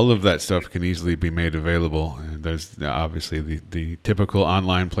 Oh, all of that stuff can easily be made available. And there's obviously the typical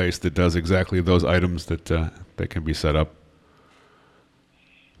online place that does exactly those items that can be set up.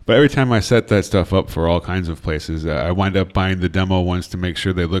 But every time I set that stuff up for all kinds of places, I wind up buying the demo ones to make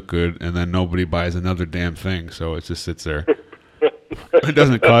sure they look good, and then nobody buys another damn thing, so it just sits there. It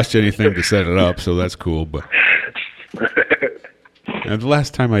doesn't cost you anything to set it up, so that's cool. But the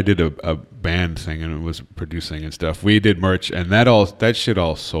last time I did a band thing and it was producing and stuff, we did merch, and that shit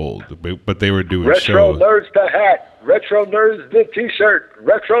all sold. But they were doing Retro shows. Nerds the hat, Retro Nerds the T-shirt,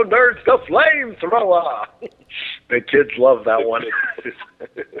 Retro Nerds the flamethrower. The kids love that one.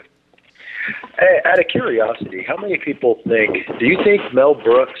 Hey, out of curiosity, how many people do you think Mel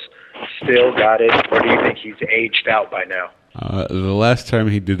Brooks still got it, or do you think he's aged out by now? The last time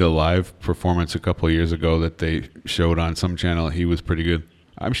he did a live performance a couple of years ago that they showed on some channel, he was pretty good.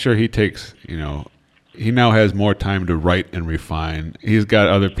 I'm sure he takes, he now has more time to write and refine. He's got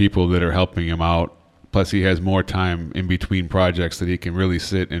other people that are helping him out. Plus, he has more time in between projects that he can really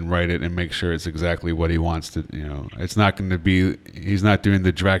sit and write it and make sure it's exactly what he wants to, It's not going to be, he's not doing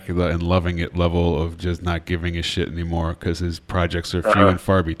the Dracula and loving it level of just not giving a shit anymore because his projects are few and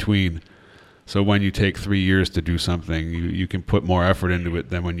far between. So when you take 3 years to do something, you can put more effort into it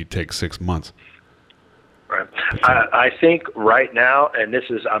than when you take 6 months. Right. I think right now, and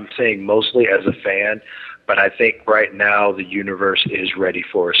I'm saying mostly as a fan, but I think right now the universe is ready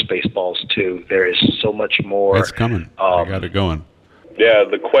for Spaceballs 2. There is so much more. It's coming. I got it going. Yeah,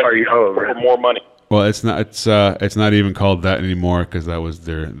 the question for more money. Well, it's not. It's not even called that anymore because that was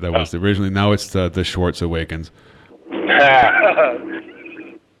was originally. Now it's the Schwartz Awakens.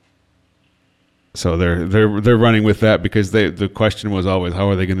 So they're running with that because the question was always, how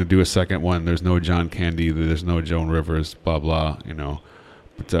are they going to do a second one? There's no John Candy, there's no Joan Rivers, blah blah,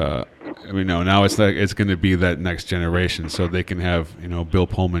 But now it's going to be that next generation, so they can have Bill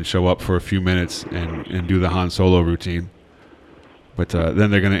Pullman show up for a few minutes and do the Han Solo routine. But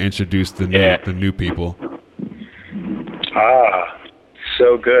then they're going to introduce the new people. Ah,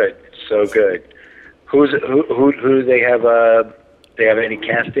 so good. Who do they have? They have any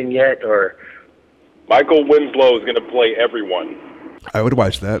casting yet, or? Michael Winslow is going to play everyone. I would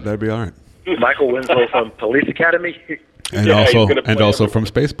watch that. That'd be all right. Michael Winslow from Police Academy, and also from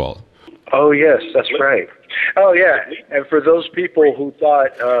Spaceballs. Oh yes, that's right. Oh yeah, and for those people who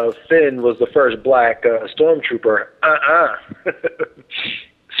thought Finn was the first black stormtrooper,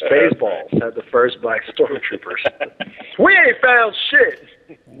 Spaceballs had the first black stormtroopers. We ain't found shit.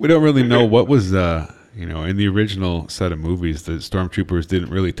 We don't really know what was, in the original set of movies, the stormtroopers didn't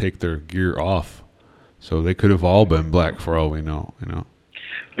really take their gear off, so they could have all been black for all we know.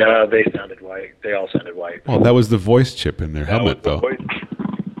 No, they sounded white. They all sounded white. Well, that was the voice chip in their helmet, though.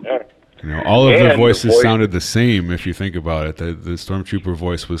 Yeah. All of their voices sounded the same if you think about it. The stormtrooper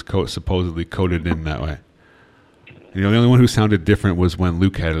voice was supposedly coded in that way. The only one who sounded different was when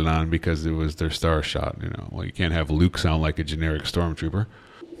Luke had it on because it was their star shot. Well, you can't have Luke sound like a generic stormtrooper.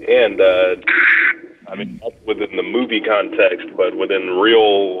 And, not within the movie context, but within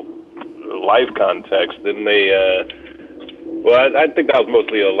real life context, didn't they, I think that was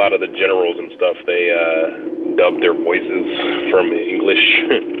mostly a lot of the generals and stuff. They dubbed their voices from English,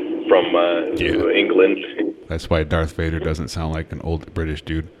 from England. That's why Darth Vader doesn't sound like an old British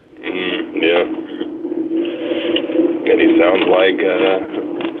dude. Yeah. And he sounds like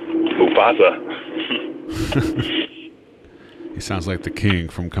Mufasa. He sounds like the king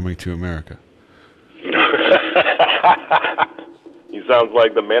from Coming to America. He sounds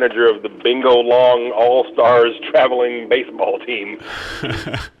like the manager of the Bingo Long All-Stars traveling baseball team.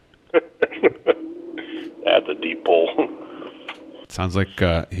 That's a deep pull. Sounds like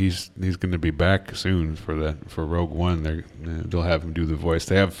he's going to be back soon for Rogue One. They'll have him do the voice.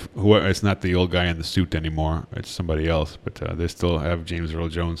 They have it's not the old guy in the suit anymore. It's somebody else, but they still have James Earl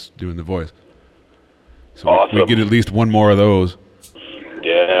Jones doing the voice. So awesome. we get at least one more of those.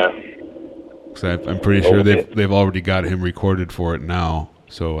 Yeah. So I'm pretty sure they've already got him recorded for it now.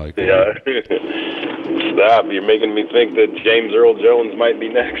 So yeah. Stop! You're making me think that James Earl Jones might be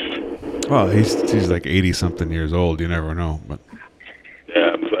next. Well, he's like 80-something years old. You never know, but.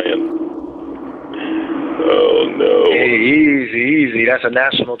 Yeah, I'm saying. Oh no. Hey, easy. That's a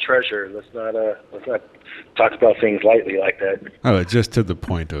national treasure. Let's not talk about things lightly like that. Oh, it's just to the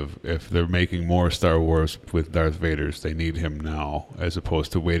point of if they're making more Star Wars with Darth Vader's, they need him now, as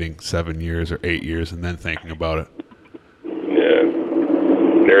opposed to waiting 7 years or 8 years and then thinking about it. Yeah.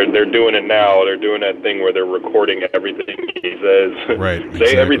 They're doing it now. They're doing that thing where they're recording everything he says. Right.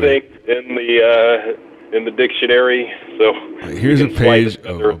 Say everything in the dictionary. So here's a page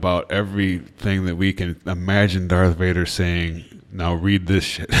of about everything that we can imagine Darth Vader saying. Now read this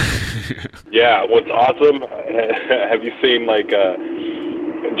shit. Yeah, what's awesome? Have you seen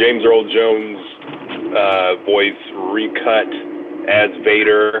James Earl Jones' voice recut as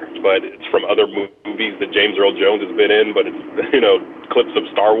Vader, but it's from other movies that James Earl Jones has been in, but it's clips of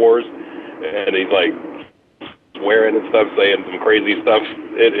Star Wars, and he's like swearing and stuff, saying some crazy stuff.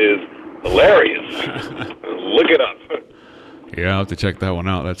 It is hilarious. Look it up. Yeah, I'll have to check that one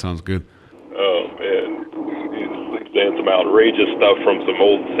out. That sounds good. Oh, man. He's saying some outrageous stuff from some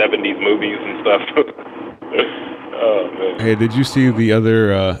old 70s movies and stuff. Oh, man. Hey, did you see the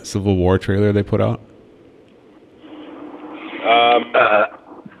other Civil War trailer they put out?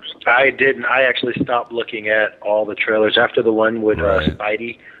 I didn't. I actually stopped looking at all the trailers. After the one with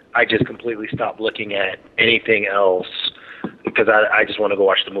Spidey, I just completely stopped looking at anything else because I just want to go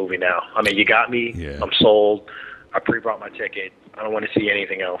watch the movie now. I mean, you got me. Yeah. I'm sold. I pre-bought my ticket. I don't want to see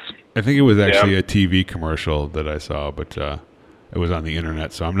anything else. I think it was actually a TV commercial that I saw, but it was on the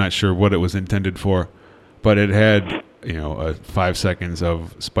internet, so I'm not sure what it was intended for. But it had, 5 seconds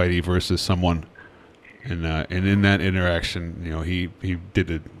of Spidey versus someone, and in that interaction, he did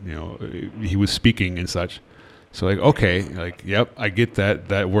it. He was speaking and such. So yep, I get that.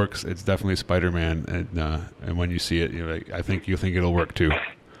 That works. It's definitely Spider-Man, and when you see it, I think you'll think it'll work too.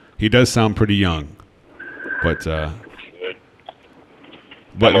 He does sound pretty young. But the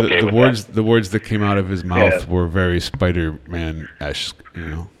words that came out of his mouth were very Spider-Man-esque,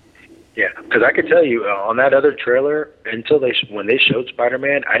 Yeah, because I could tell you on that other trailer, when they showed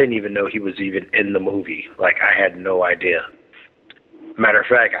Spider-Man, I didn't even know he was even in the movie. Like, I had no idea. Matter of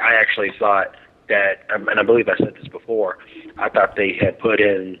fact, I actually thought that, and I believe I said this before, I thought they had put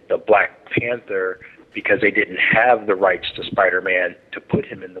in the Black Panther because they didn't have the rights to Spider-Man to put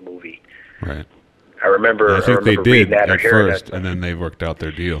him in the movie. Right. I remember they did that at first, and then they worked out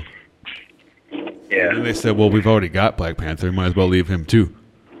their deal. Yeah. And then they said, well, we've already got Black Panther. We might as well leave him too.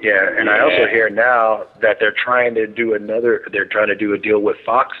 Yeah, and I also hear now that they're trying to do a deal with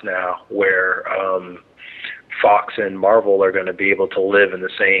Fox now where Fox and Marvel are going to be able to live in the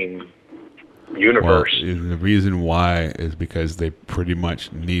same universe. Well, the reason why is because they pretty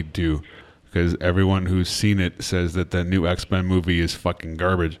much need to, because everyone who's seen it says that the new X-Men movie is fucking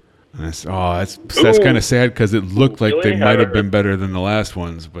garbage. That's kind of sad because it looked like Really? they might have been better than the last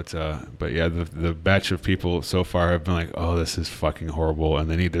ones, but yeah, the batch of people so far have been like, oh, this is fucking horrible, and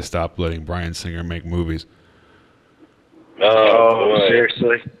they need to stop letting Bryan Singer make movies. Oh,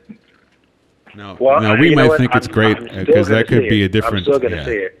 seriously? No, Well, now we might think it's I'm great still because that gonna could see be it. a different. I'm still gonna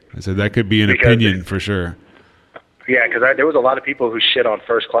see it. I said that could be an Because opinion for sure. Yeah, because there was a lot of people who shit on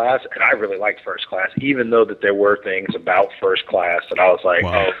First Class, and I really liked First Class, even though that there were things about First Class that I was like,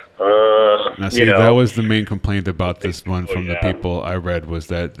 Now, see, that was the main complaint about this one from the people I read was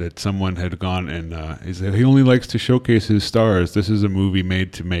that someone had gone and he said he only likes to showcase his stars. This is a movie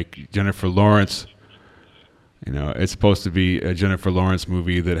made to make Jennifer Lawrence. You know, it's supposed to be a Jennifer Lawrence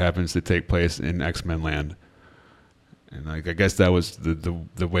movie that happens to take place in X-Men land, and like I guess that was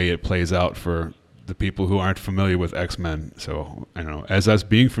the way it plays out for the people who aren't familiar with X-Men. So I don't know. As us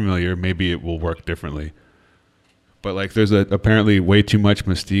being familiar, maybe it will work differently. But like, there's apparently way too much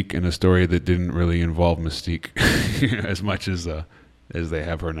Mystique in a story that didn't really involve Mystique as much as they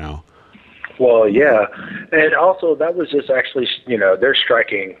have her now. Well, yeah, and also that was just actually, they're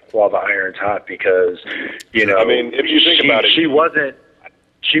striking while the iron's hot because, I mean, if you think about it, she wasn't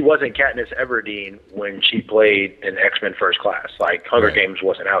Katniss Everdeen when she played in X-Men First Class. Like Hunger Games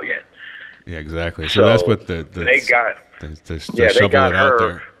wasn't out yet. Yeah, exactly. So that's what they got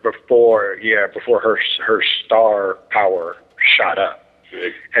her before her star power shot up.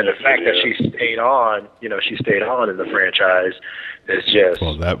 And the fact that she stayed on in the franchise is just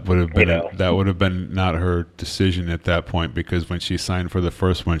that would have been not her decision at that point because when she signed for the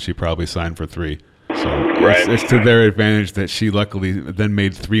first one, she probably signed for 3. So it's to their advantage that she luckily then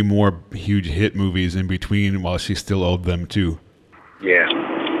made 3 more huge hit movies in between while she still owed them 2. Yeah.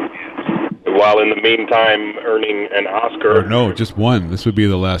 While in the meantime earning an Oscar. Or no, just one. This would be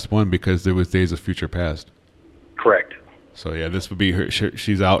the last one because there was Days of Future Past. Correct. So yeah, this would be her.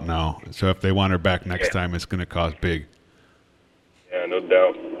 She's out now. So if they want her back next time, it's going to cost big. Yeah, no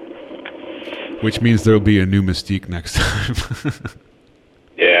doubt. Which means there'll be a new Mystique next time.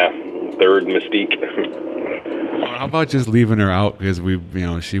 Yeah, third Mystique. Well, how about just leaving her out because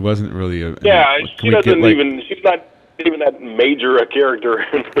she wasn't really a. She's not even that major a character.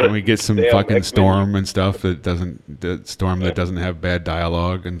 Can we get some fucking X-Men? Storm and stuff that doesn't have bad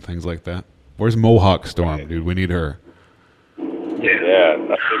dialogue and things like that? Where's Mohawk Storm, dude? We need her. Yeah,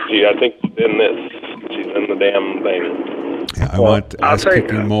 I think she's in this. She's in the damn thing. Yeah, I want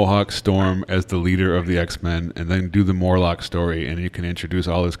ass-kicking Mohawk Storm as the leader of the X-Men, and then do the Morlock story, and you can introduce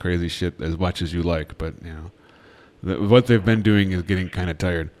all this crazy shit as much as you like. But what they've been doing is getting kind of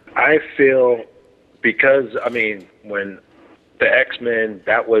tired. I feel because when the X-Men,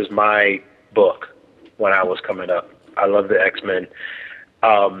 that was my book when I was coming up. I love the X-Men.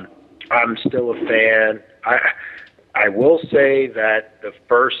 I'm still a fan. I will say that the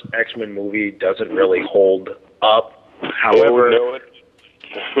first X-Men movie doesn't really hold up. However,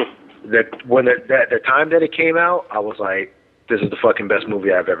 the time that it came out, I was like, this is the fucking best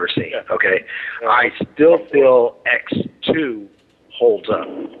movie I've ever seen. Okay, I still feel X2 holds up.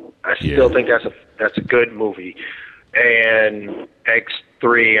 I still think that's a good movie, and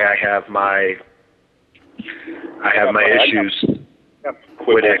X3 I have my issues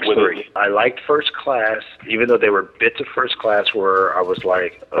with X3. I liked First Class, even though there were bits of First Class where I was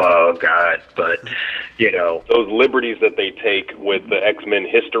like, oh God, but those liberties that they take with the X-Men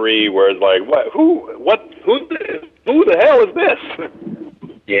history, where it's like, who the hell is this?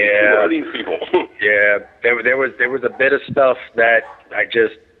 Yeah, who are these people? Yeah, there was a bit of stuff that I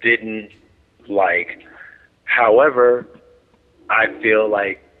just didn't like. However, I feel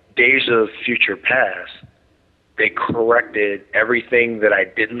like Days of Future Past, they corrected everything that I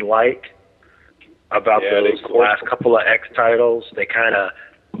didn't like about those last couple of X titles. They kind of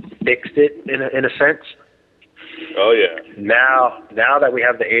fixed it in a sense. Oh yeah. Now that we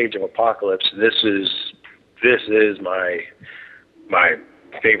have the Age of Apocalypse, this is my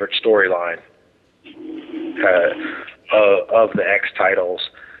favorite storyline of the X titles.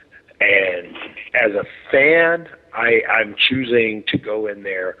 And as a fan, I'm choosing to go in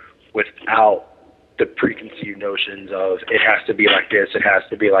there without the preconceived notions of it has to be like this, it has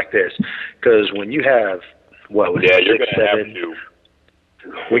to be like this. Because when you have, when you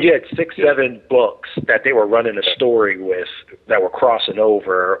had 6-7 books that they were running a story with that were crossing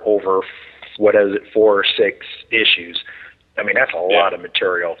over 4 or 6 issues, I mean, that's a lot of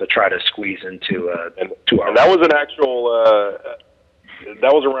material to try to squeeze into and that was an actual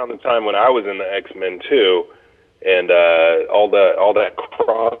that was around the time when I was in the X-Men too. And all that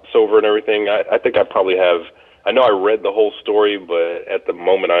crossover and everything, I think I probably have. I know I read the whole story, but at the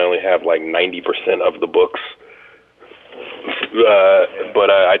moment I only have like 90% of the books. But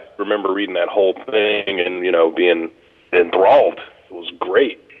I remember reading that whole thing and being enthralled. It was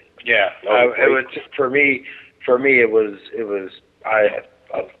great. Yeah, it was for me. For me, it was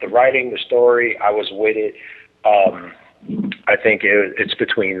the writing, the story. I was with it. I think it's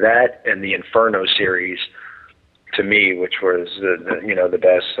between that and the Inferno series, to me, which was the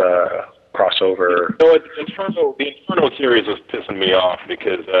best crossover. The Inferno series was pissing me off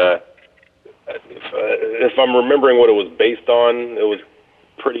because if I'm remembering what it was based on, it was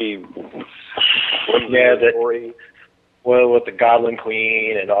pretty flimsy story. Well, with the Goblin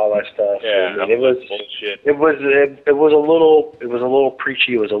Queen and all that stuff. Yeah, I mean, it was bullshit. It was a little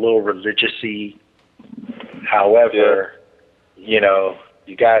preachy. It was a little religious-y. However, you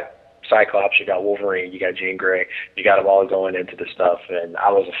got Cyclops, you got Wolverine, you got Jean Grey, you got them all going into the stuff, and I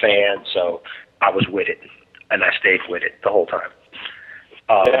was a fan, so I was with it, and I stayed with it the whole time.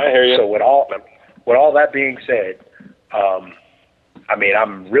 I hear you. So with all that being said, I mean,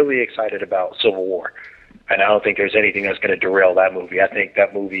 I'm really excited about Civil War. And I don't think there's anything that's going to derail that movie. I think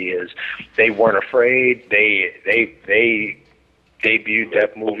that movie they weren't afraid. They debuted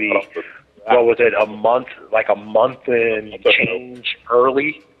that movie, what was it, a month and change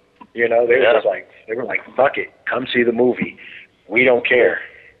early. They were like, fuck it, come see the movie. We don't care.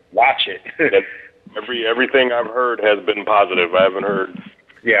 Watch it. Everything I've heard has been positive. I haven't heard.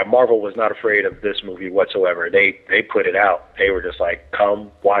 Yeah, Marvel was not afraid of this movie whatsoever. They put it out. They were just like,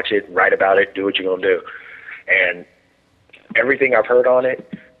 come, watch it, write about it, do what you're going to do. And everything I've heard on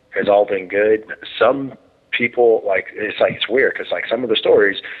it has all been good. Some people, it's weird because, some of the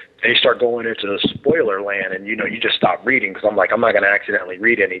stories, they start going into the spoiler land and, you just stop reading because I'm like, I'm not going to accidentally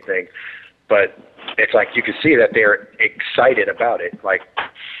read anything. But it's like you can see that they're excited about it.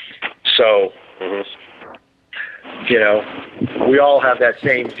 So, we all have that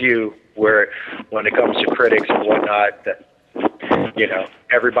same view where when it comes to critics and whatnot, that,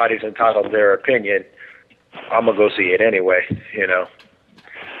 everybody's entitled to their opinion. I'm gonna go see it anyway,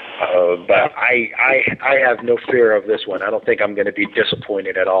 But I have no fear of this one. I don't think I'm going to be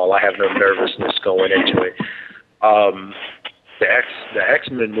disappointed at all. I have no nervousness going into it. The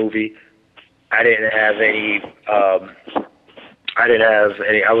X-Men movie, I didn't have any. I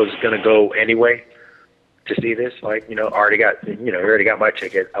was going to go anyway to see this. Already got my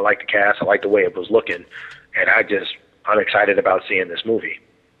ticket. I like the cast. I like the way it was looking, and I'm excited about seeing this movie.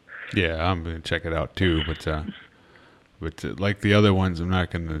 Yeah, I'm going to check it out too, but like the other ones, I'm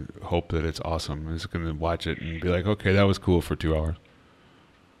not going to hope that it's awesome. I'm just going to watch it and be like, okay, that was cool for 2 hours.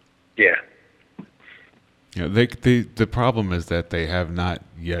 Yeah. The problem is that they have not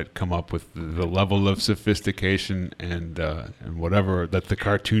yet come up with the level of sophistication and whatever that the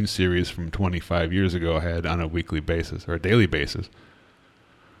cartoon series from 25 years ago had on a weekly basis or a daily basis.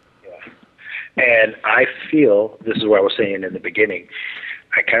 Yeah. And I feel, this is what I was saying in the beginning,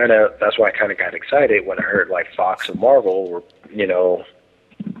 that's why I kind of got excited when I heard Fox and Marvel were,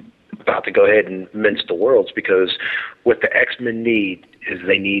 about to go ahead and mince the worlds, because what the X-Men need is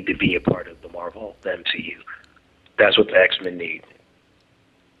they need to be a part of the MCU. That's what the X-Men need.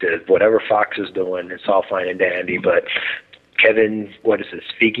 Whatever Fox is doing, it's all fine and dandy, but Kevin,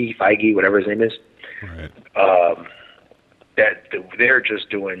 Feige, whatever his name is, right. That they're just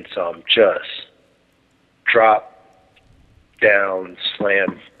doing some drop down,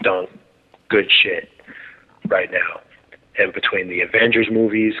 slam dunk, good shit right now. And between the Avengers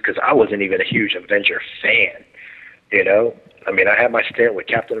movies, because I wasn't even a huge Avenger fan, I mean, I had my stint with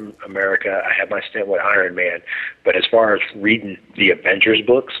Captain America, I had my stint with Iron Man, but as far as reading the Avengers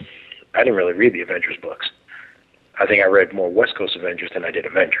books, I didn't really read the Avengers books. I think I read more West Coast Avengers than I did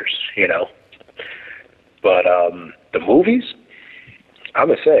Avengers, But the movies, I'm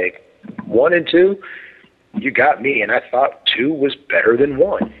going to say, 1 and 2, you got me, and I thought 2 was better than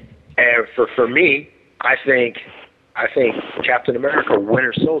 1. And for me, I think Captain America: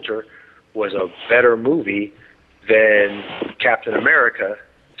 Winter Soldier was a better movie than Captain America.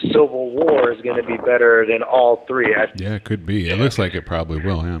 Civil War is going to be better than all 3. Yeah, it could be. It looks like it probably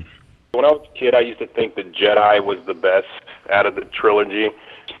will, yeah. When I was a kid, I used to think the Jedi was the best out of the trilogy.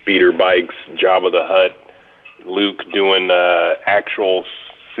 Speeder bikes, Jabba the Hutt, Luke doing actual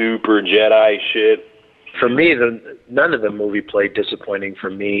super Jedi shit. For me, none of the movie played disappointing for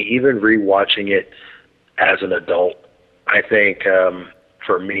me. Even rewatching it as an adult, I think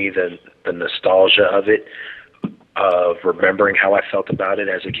for me the nostalgia of it, of remembering how I felt about it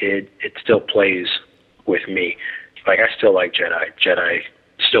as a kid, it still plays with me. I still like Jedi. Jedi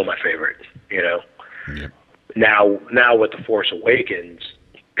still my favorite. Yep. Now with The Force Awakens,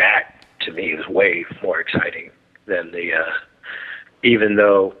 that to me is way more exciting than even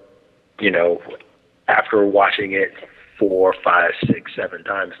though after watching it 4, 5, 6, 7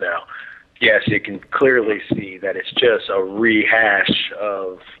 times now. Yes, you can clearly see that it's just a rehash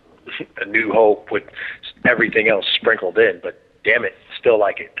of A New Hope with everything else sprinkled in, but damn it, still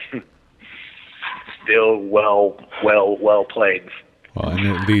like it. Still well played. Well, and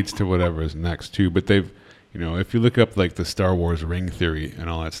it leads to whatever is next too. But they've, if you look up like the Star Wars ring theory and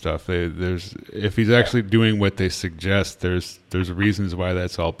all that stuff, there's if he's actually doing what they suggest, there's reasons why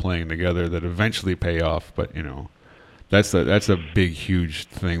that's all playing together that eventually pay off. But that's a big, huge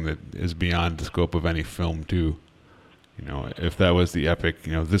thing that is beyond the scope of any film too. If that was the epic,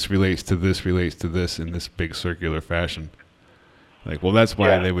 this relates to this in this big circular fashion. Like, well, that's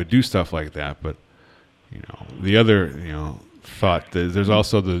why they would do stuff like that. But the other, thought that there's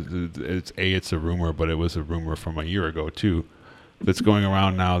also it's a rumor, but it was a rumor from a year ago too, that's going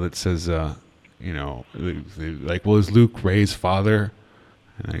around now that says, like, well, is Luke Rey's father?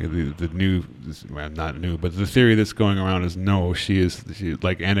 And the new, well, not new, but the theory that's going around is no, she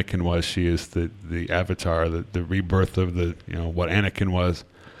like Anakin was. She is the avatar, the rebirth of the what Anakin was.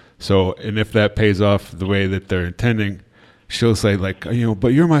 So, and if that pays off the way that they're intending, she'll say like, but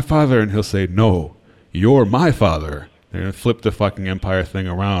you're my father, and he'll say, no, you're my father. They're going to flip the fucking Empire thing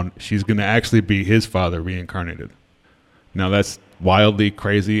around. She's going to actually be his father reincarnated. Now, that's wildly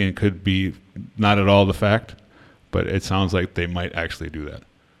crazy and could be not at all the fact, but it sounds like they might actually do that.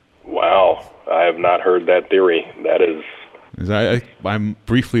 Wow. I have not heard that theory. That is... I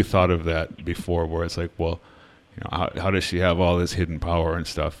briefly thought of that before, where it's like, well, how does she have all this hidden power and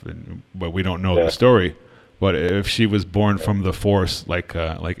stuff? But we don't know the story. But if she was born from the Force, like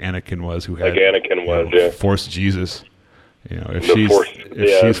Anakin was, who had Force Jesus... if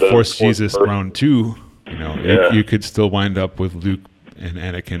she's Force Jesus round 2, you could still wind up with Luke and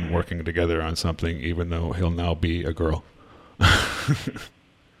Anakin working together on something, even though he'll now be a girl.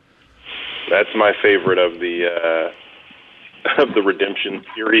 That's my favorite of the redemption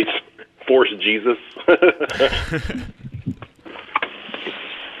series, Force Jesus.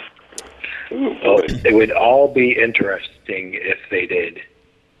 It would all be interesting if they did.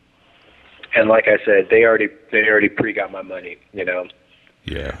 And like I said, they already pre-got my money, Yeah.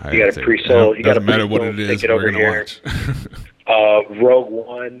 You got a pre-sold. You got a matter what it is, we're going to watch. Rogue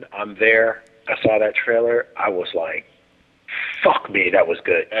One, I'm there. I saw that trailer. I was like, fuck me, that was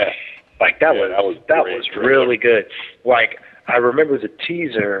good. Like, that was really good. Like, I remember the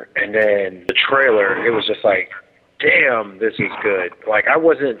teaser and then the trailer. It was just like, damn, this is good. Like, I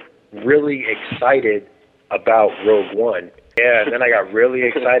wasn't really excited about Rogue One. Yeah, and then I got really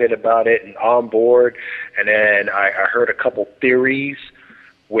excited about it and on board. And then I heard a couple theories,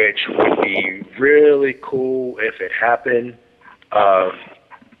 which would be really cool if it happened. I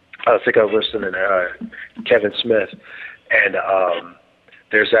think I was listening to Kevin Smith, and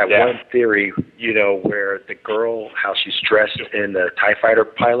there's that one theory, where the girl, how she's dressed in the TIE Fighter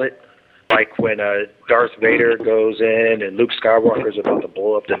pilot, like when Darth Vader goes in and Luke Skywalker's about to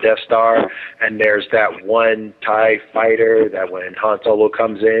blow up the Death Star, and there's that one TIE fighter that when Han Solo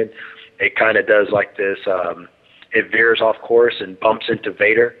comes in, it kind of does like this, it veers off course and bumps into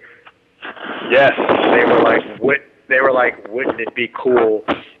Vader. Yes. They were like, wouldn't it be cool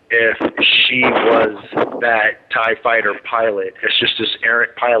if she was that TIE fighter pilot? It's just this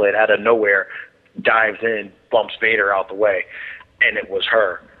errant pilot out of nowhere dives in, bumps Vader out the way, and it was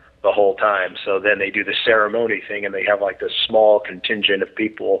her the whole time. So then they do the ceremony thing, and they have like this small contingent of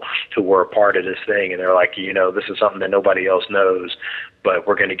people who were a part of this thing, and they're like, this is something that nobody else knows, but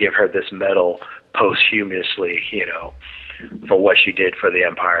we're going to give her this medal posthumously, for what she did for the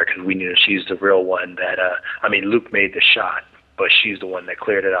Empire, because we knew she's the real one that, Luke made the shot, but she's the one that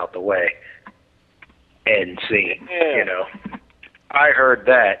cleared it out the way. And scene, I heard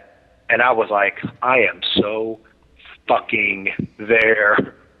that, and I was like, I am so fucking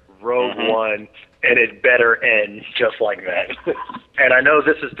there. Rogue One, and it better end just like that. And I know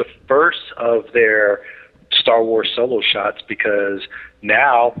this is the first of their Star Wars solo shots, because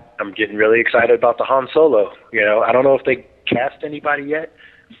now I'm getting really excited about the Han Solo. I don't know if they cast anybody yet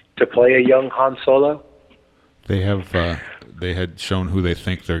to play a young Han Solo. They have. They had shown who they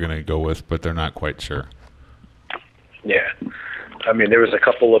think they're going to go with, but they're not quite sure. Yeah, there was a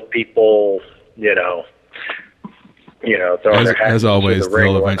couple of people, throwing their hats as always, into the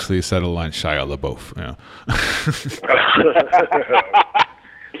ring. they'll eventually settle on Shia LaBeouf.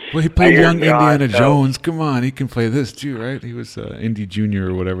 Well, he played young Indiana Jones. Come on, he can play this too, right? He was Indy Jr.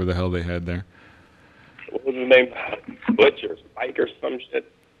 or whatever the hell they had there. What was his name? Butch or Spike or some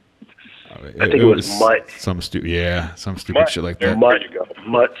shit? I think it was Mutt. Some stupid shit like that.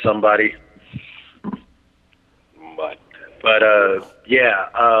 Mutt somebody. Mutt. But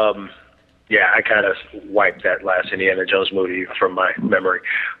Yeah, I kind of wiped that last Indiana Jones movie from my memory,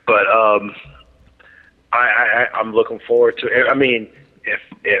 but I'm looking forward to it. I mean, if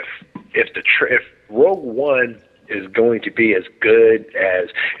Rogue One is going to be as good as,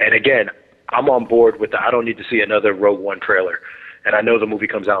 and again, I'm on board with I don't need to see another Rogue One trailer, and I know the movie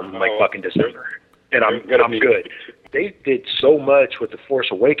comes out in like fucking December, and I'm good. They did so much with The Force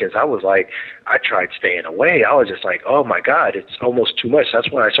Awakens. I was like, I tried staying away. I was just like, oh my God, it's almost too much.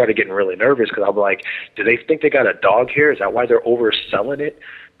 That's when I started getting really nervous because I'm like, do they think they got a dog here? Is that why they're overselling it?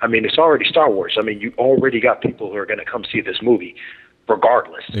 I mean, it's already Star Wars. I mean, you already got people who are going to come see this movie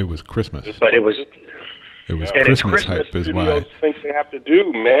regardless. It was Christmas. But it was Christmas hype is why. Studios think they have to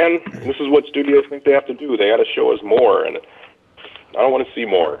do, man. This is what studios think they have to do. They got to show us more, and I don't want to see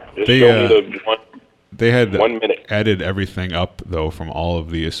more. Just show me the one. They had 1 minute. added everything up, though, from all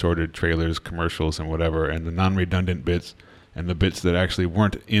of the assorted trailers, commercials, and whatever, and the non-redundant bits, and the bits that actually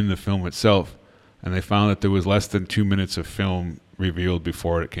weren't in the film itself. And they found that there was less than 2 minutes of film revealed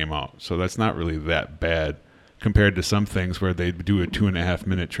before it came out. So that's not really that bad compared to some things where they do a 2.5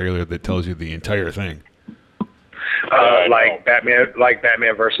 minute trailer that tells you the entire thing. Like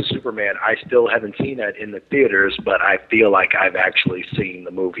Batman versus Superman. I still haven't seen that in the theaters, but I feel like I've actually seen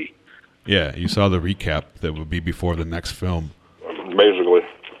the movie. Yeah, you saw the recap that would be before the next film. Basically.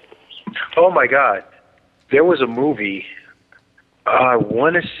 Oh my God. There was a movie, I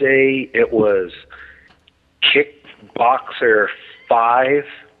want to say it was Kickboxer 5,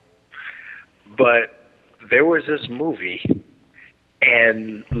 but there was this movie,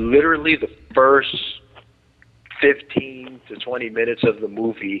 and literally the first 15 to 20 minutes of the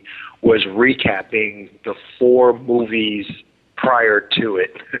movie was recapping the 4 movies prior to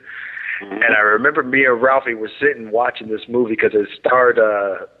it. And I remember me and Ralphie were sitting watching this movie because it starred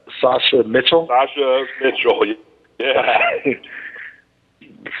Sasha Mitchell. Yeah.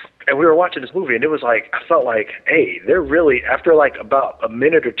 And we were watching this movie, and it was like, I felt like, hey, they're really, after like about a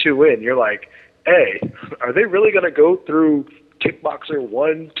minute or two in, you're like, hey, are they really going to go through Kickboxer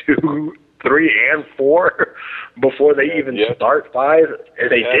 1, 2, 3, and 4 before they even start 5? And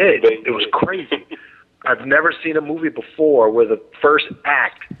they did. It was crazy. I've never seen a movie before where the first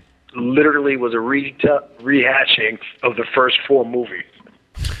act literally was a rehashing of the first 4 movies.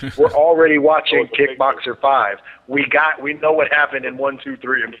 We're already watching Kickboxer 5. We know what happened in 1, 2,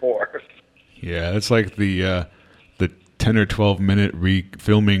 3, and 4. Yeah, it's like the 10 or 12 minute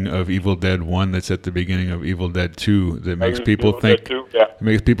refilming of Evil Dead 1 that's at the beginning of Evil Dead 2 that makes people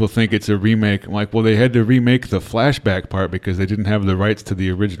think it's a remake. I'm like, well, they had to remake the flashback part because they didn't have the rights to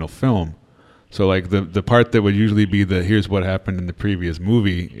the original film. So like the part that would usually be the here's what happened in the previous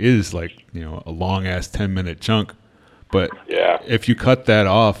movie is like, you know, a long ass 10-minute chunk. But if you cut that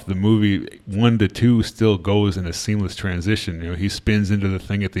off, the movie 1 to 2 still goes in a seamless transition. You know, he spins into the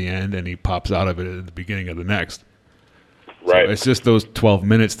thing at the end and he pops out of it at the beginning of the next. Right. So it's just those 12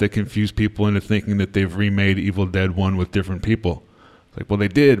 minutes that confuse people into thinking that they've remade Evil Dead 1 with different people. It's like, well, they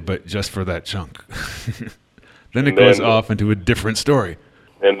did, but just for that chunk. Then it goes off into a different story.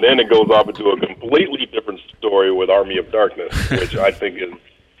 And then it goes off into a completely different story with Army of Darkness, which I think is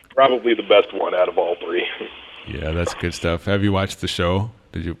probably the best one out of all 3. Yeah, that's good stuff. Have you watched the show?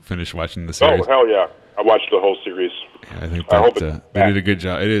 Did you finish watching the series? Oh, hell yeah. I watched the whole series. Yeah, I think that, they did a good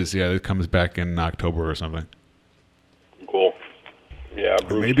job. It is, yeah. It comes back in October or something. Cool. Yeah,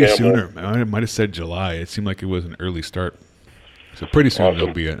 Bruce maybe Campbell. sooner. I might have said July. It seemed like it was an early start. So pretty soon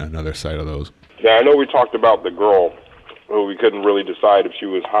there'll be another side of those. Yeah, I know we talked about the girl who we couldn't really decide if she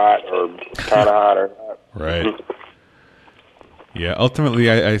was hot or kind of hot or not. Right. Yeah,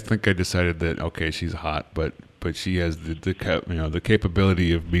 ultimately I think I decided that, okay, she's hot, but she has the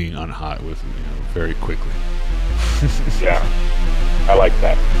capability of being unhot with very quickly. Yeah, I like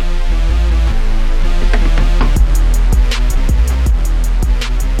that.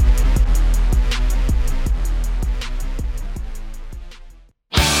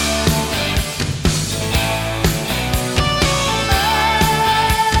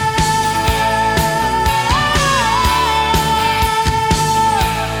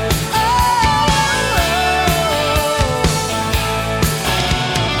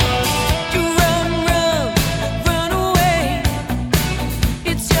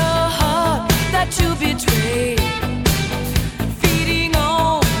 It's your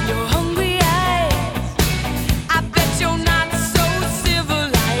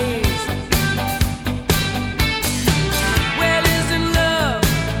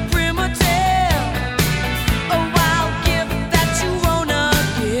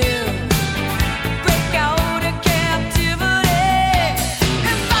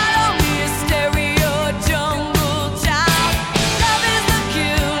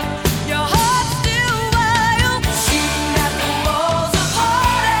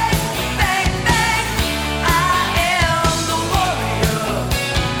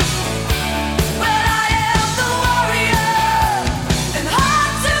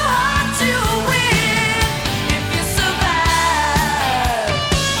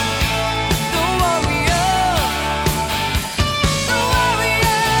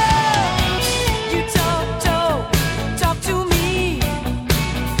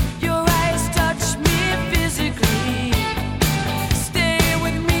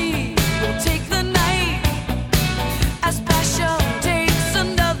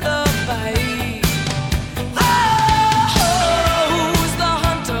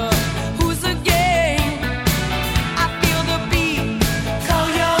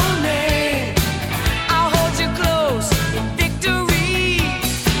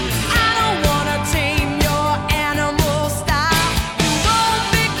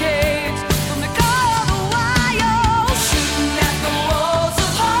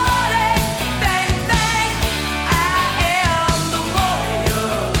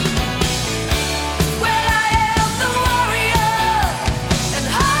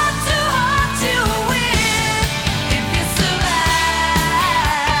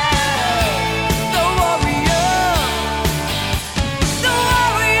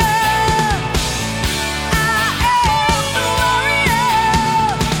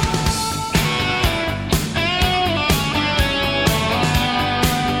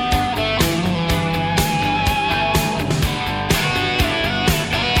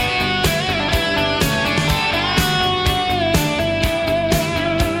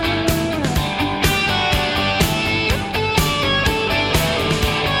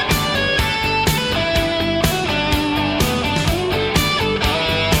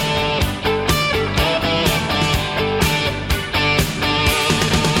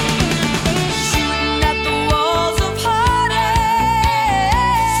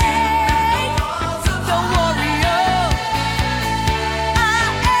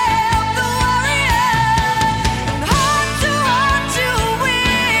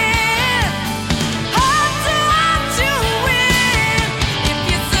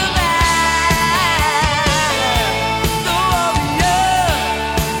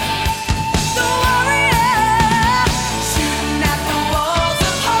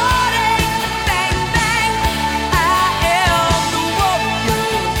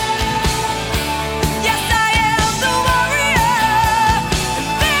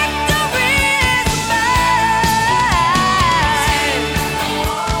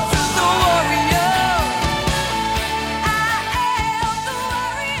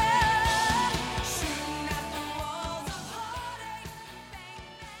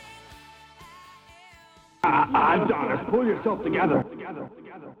Pull yourself together.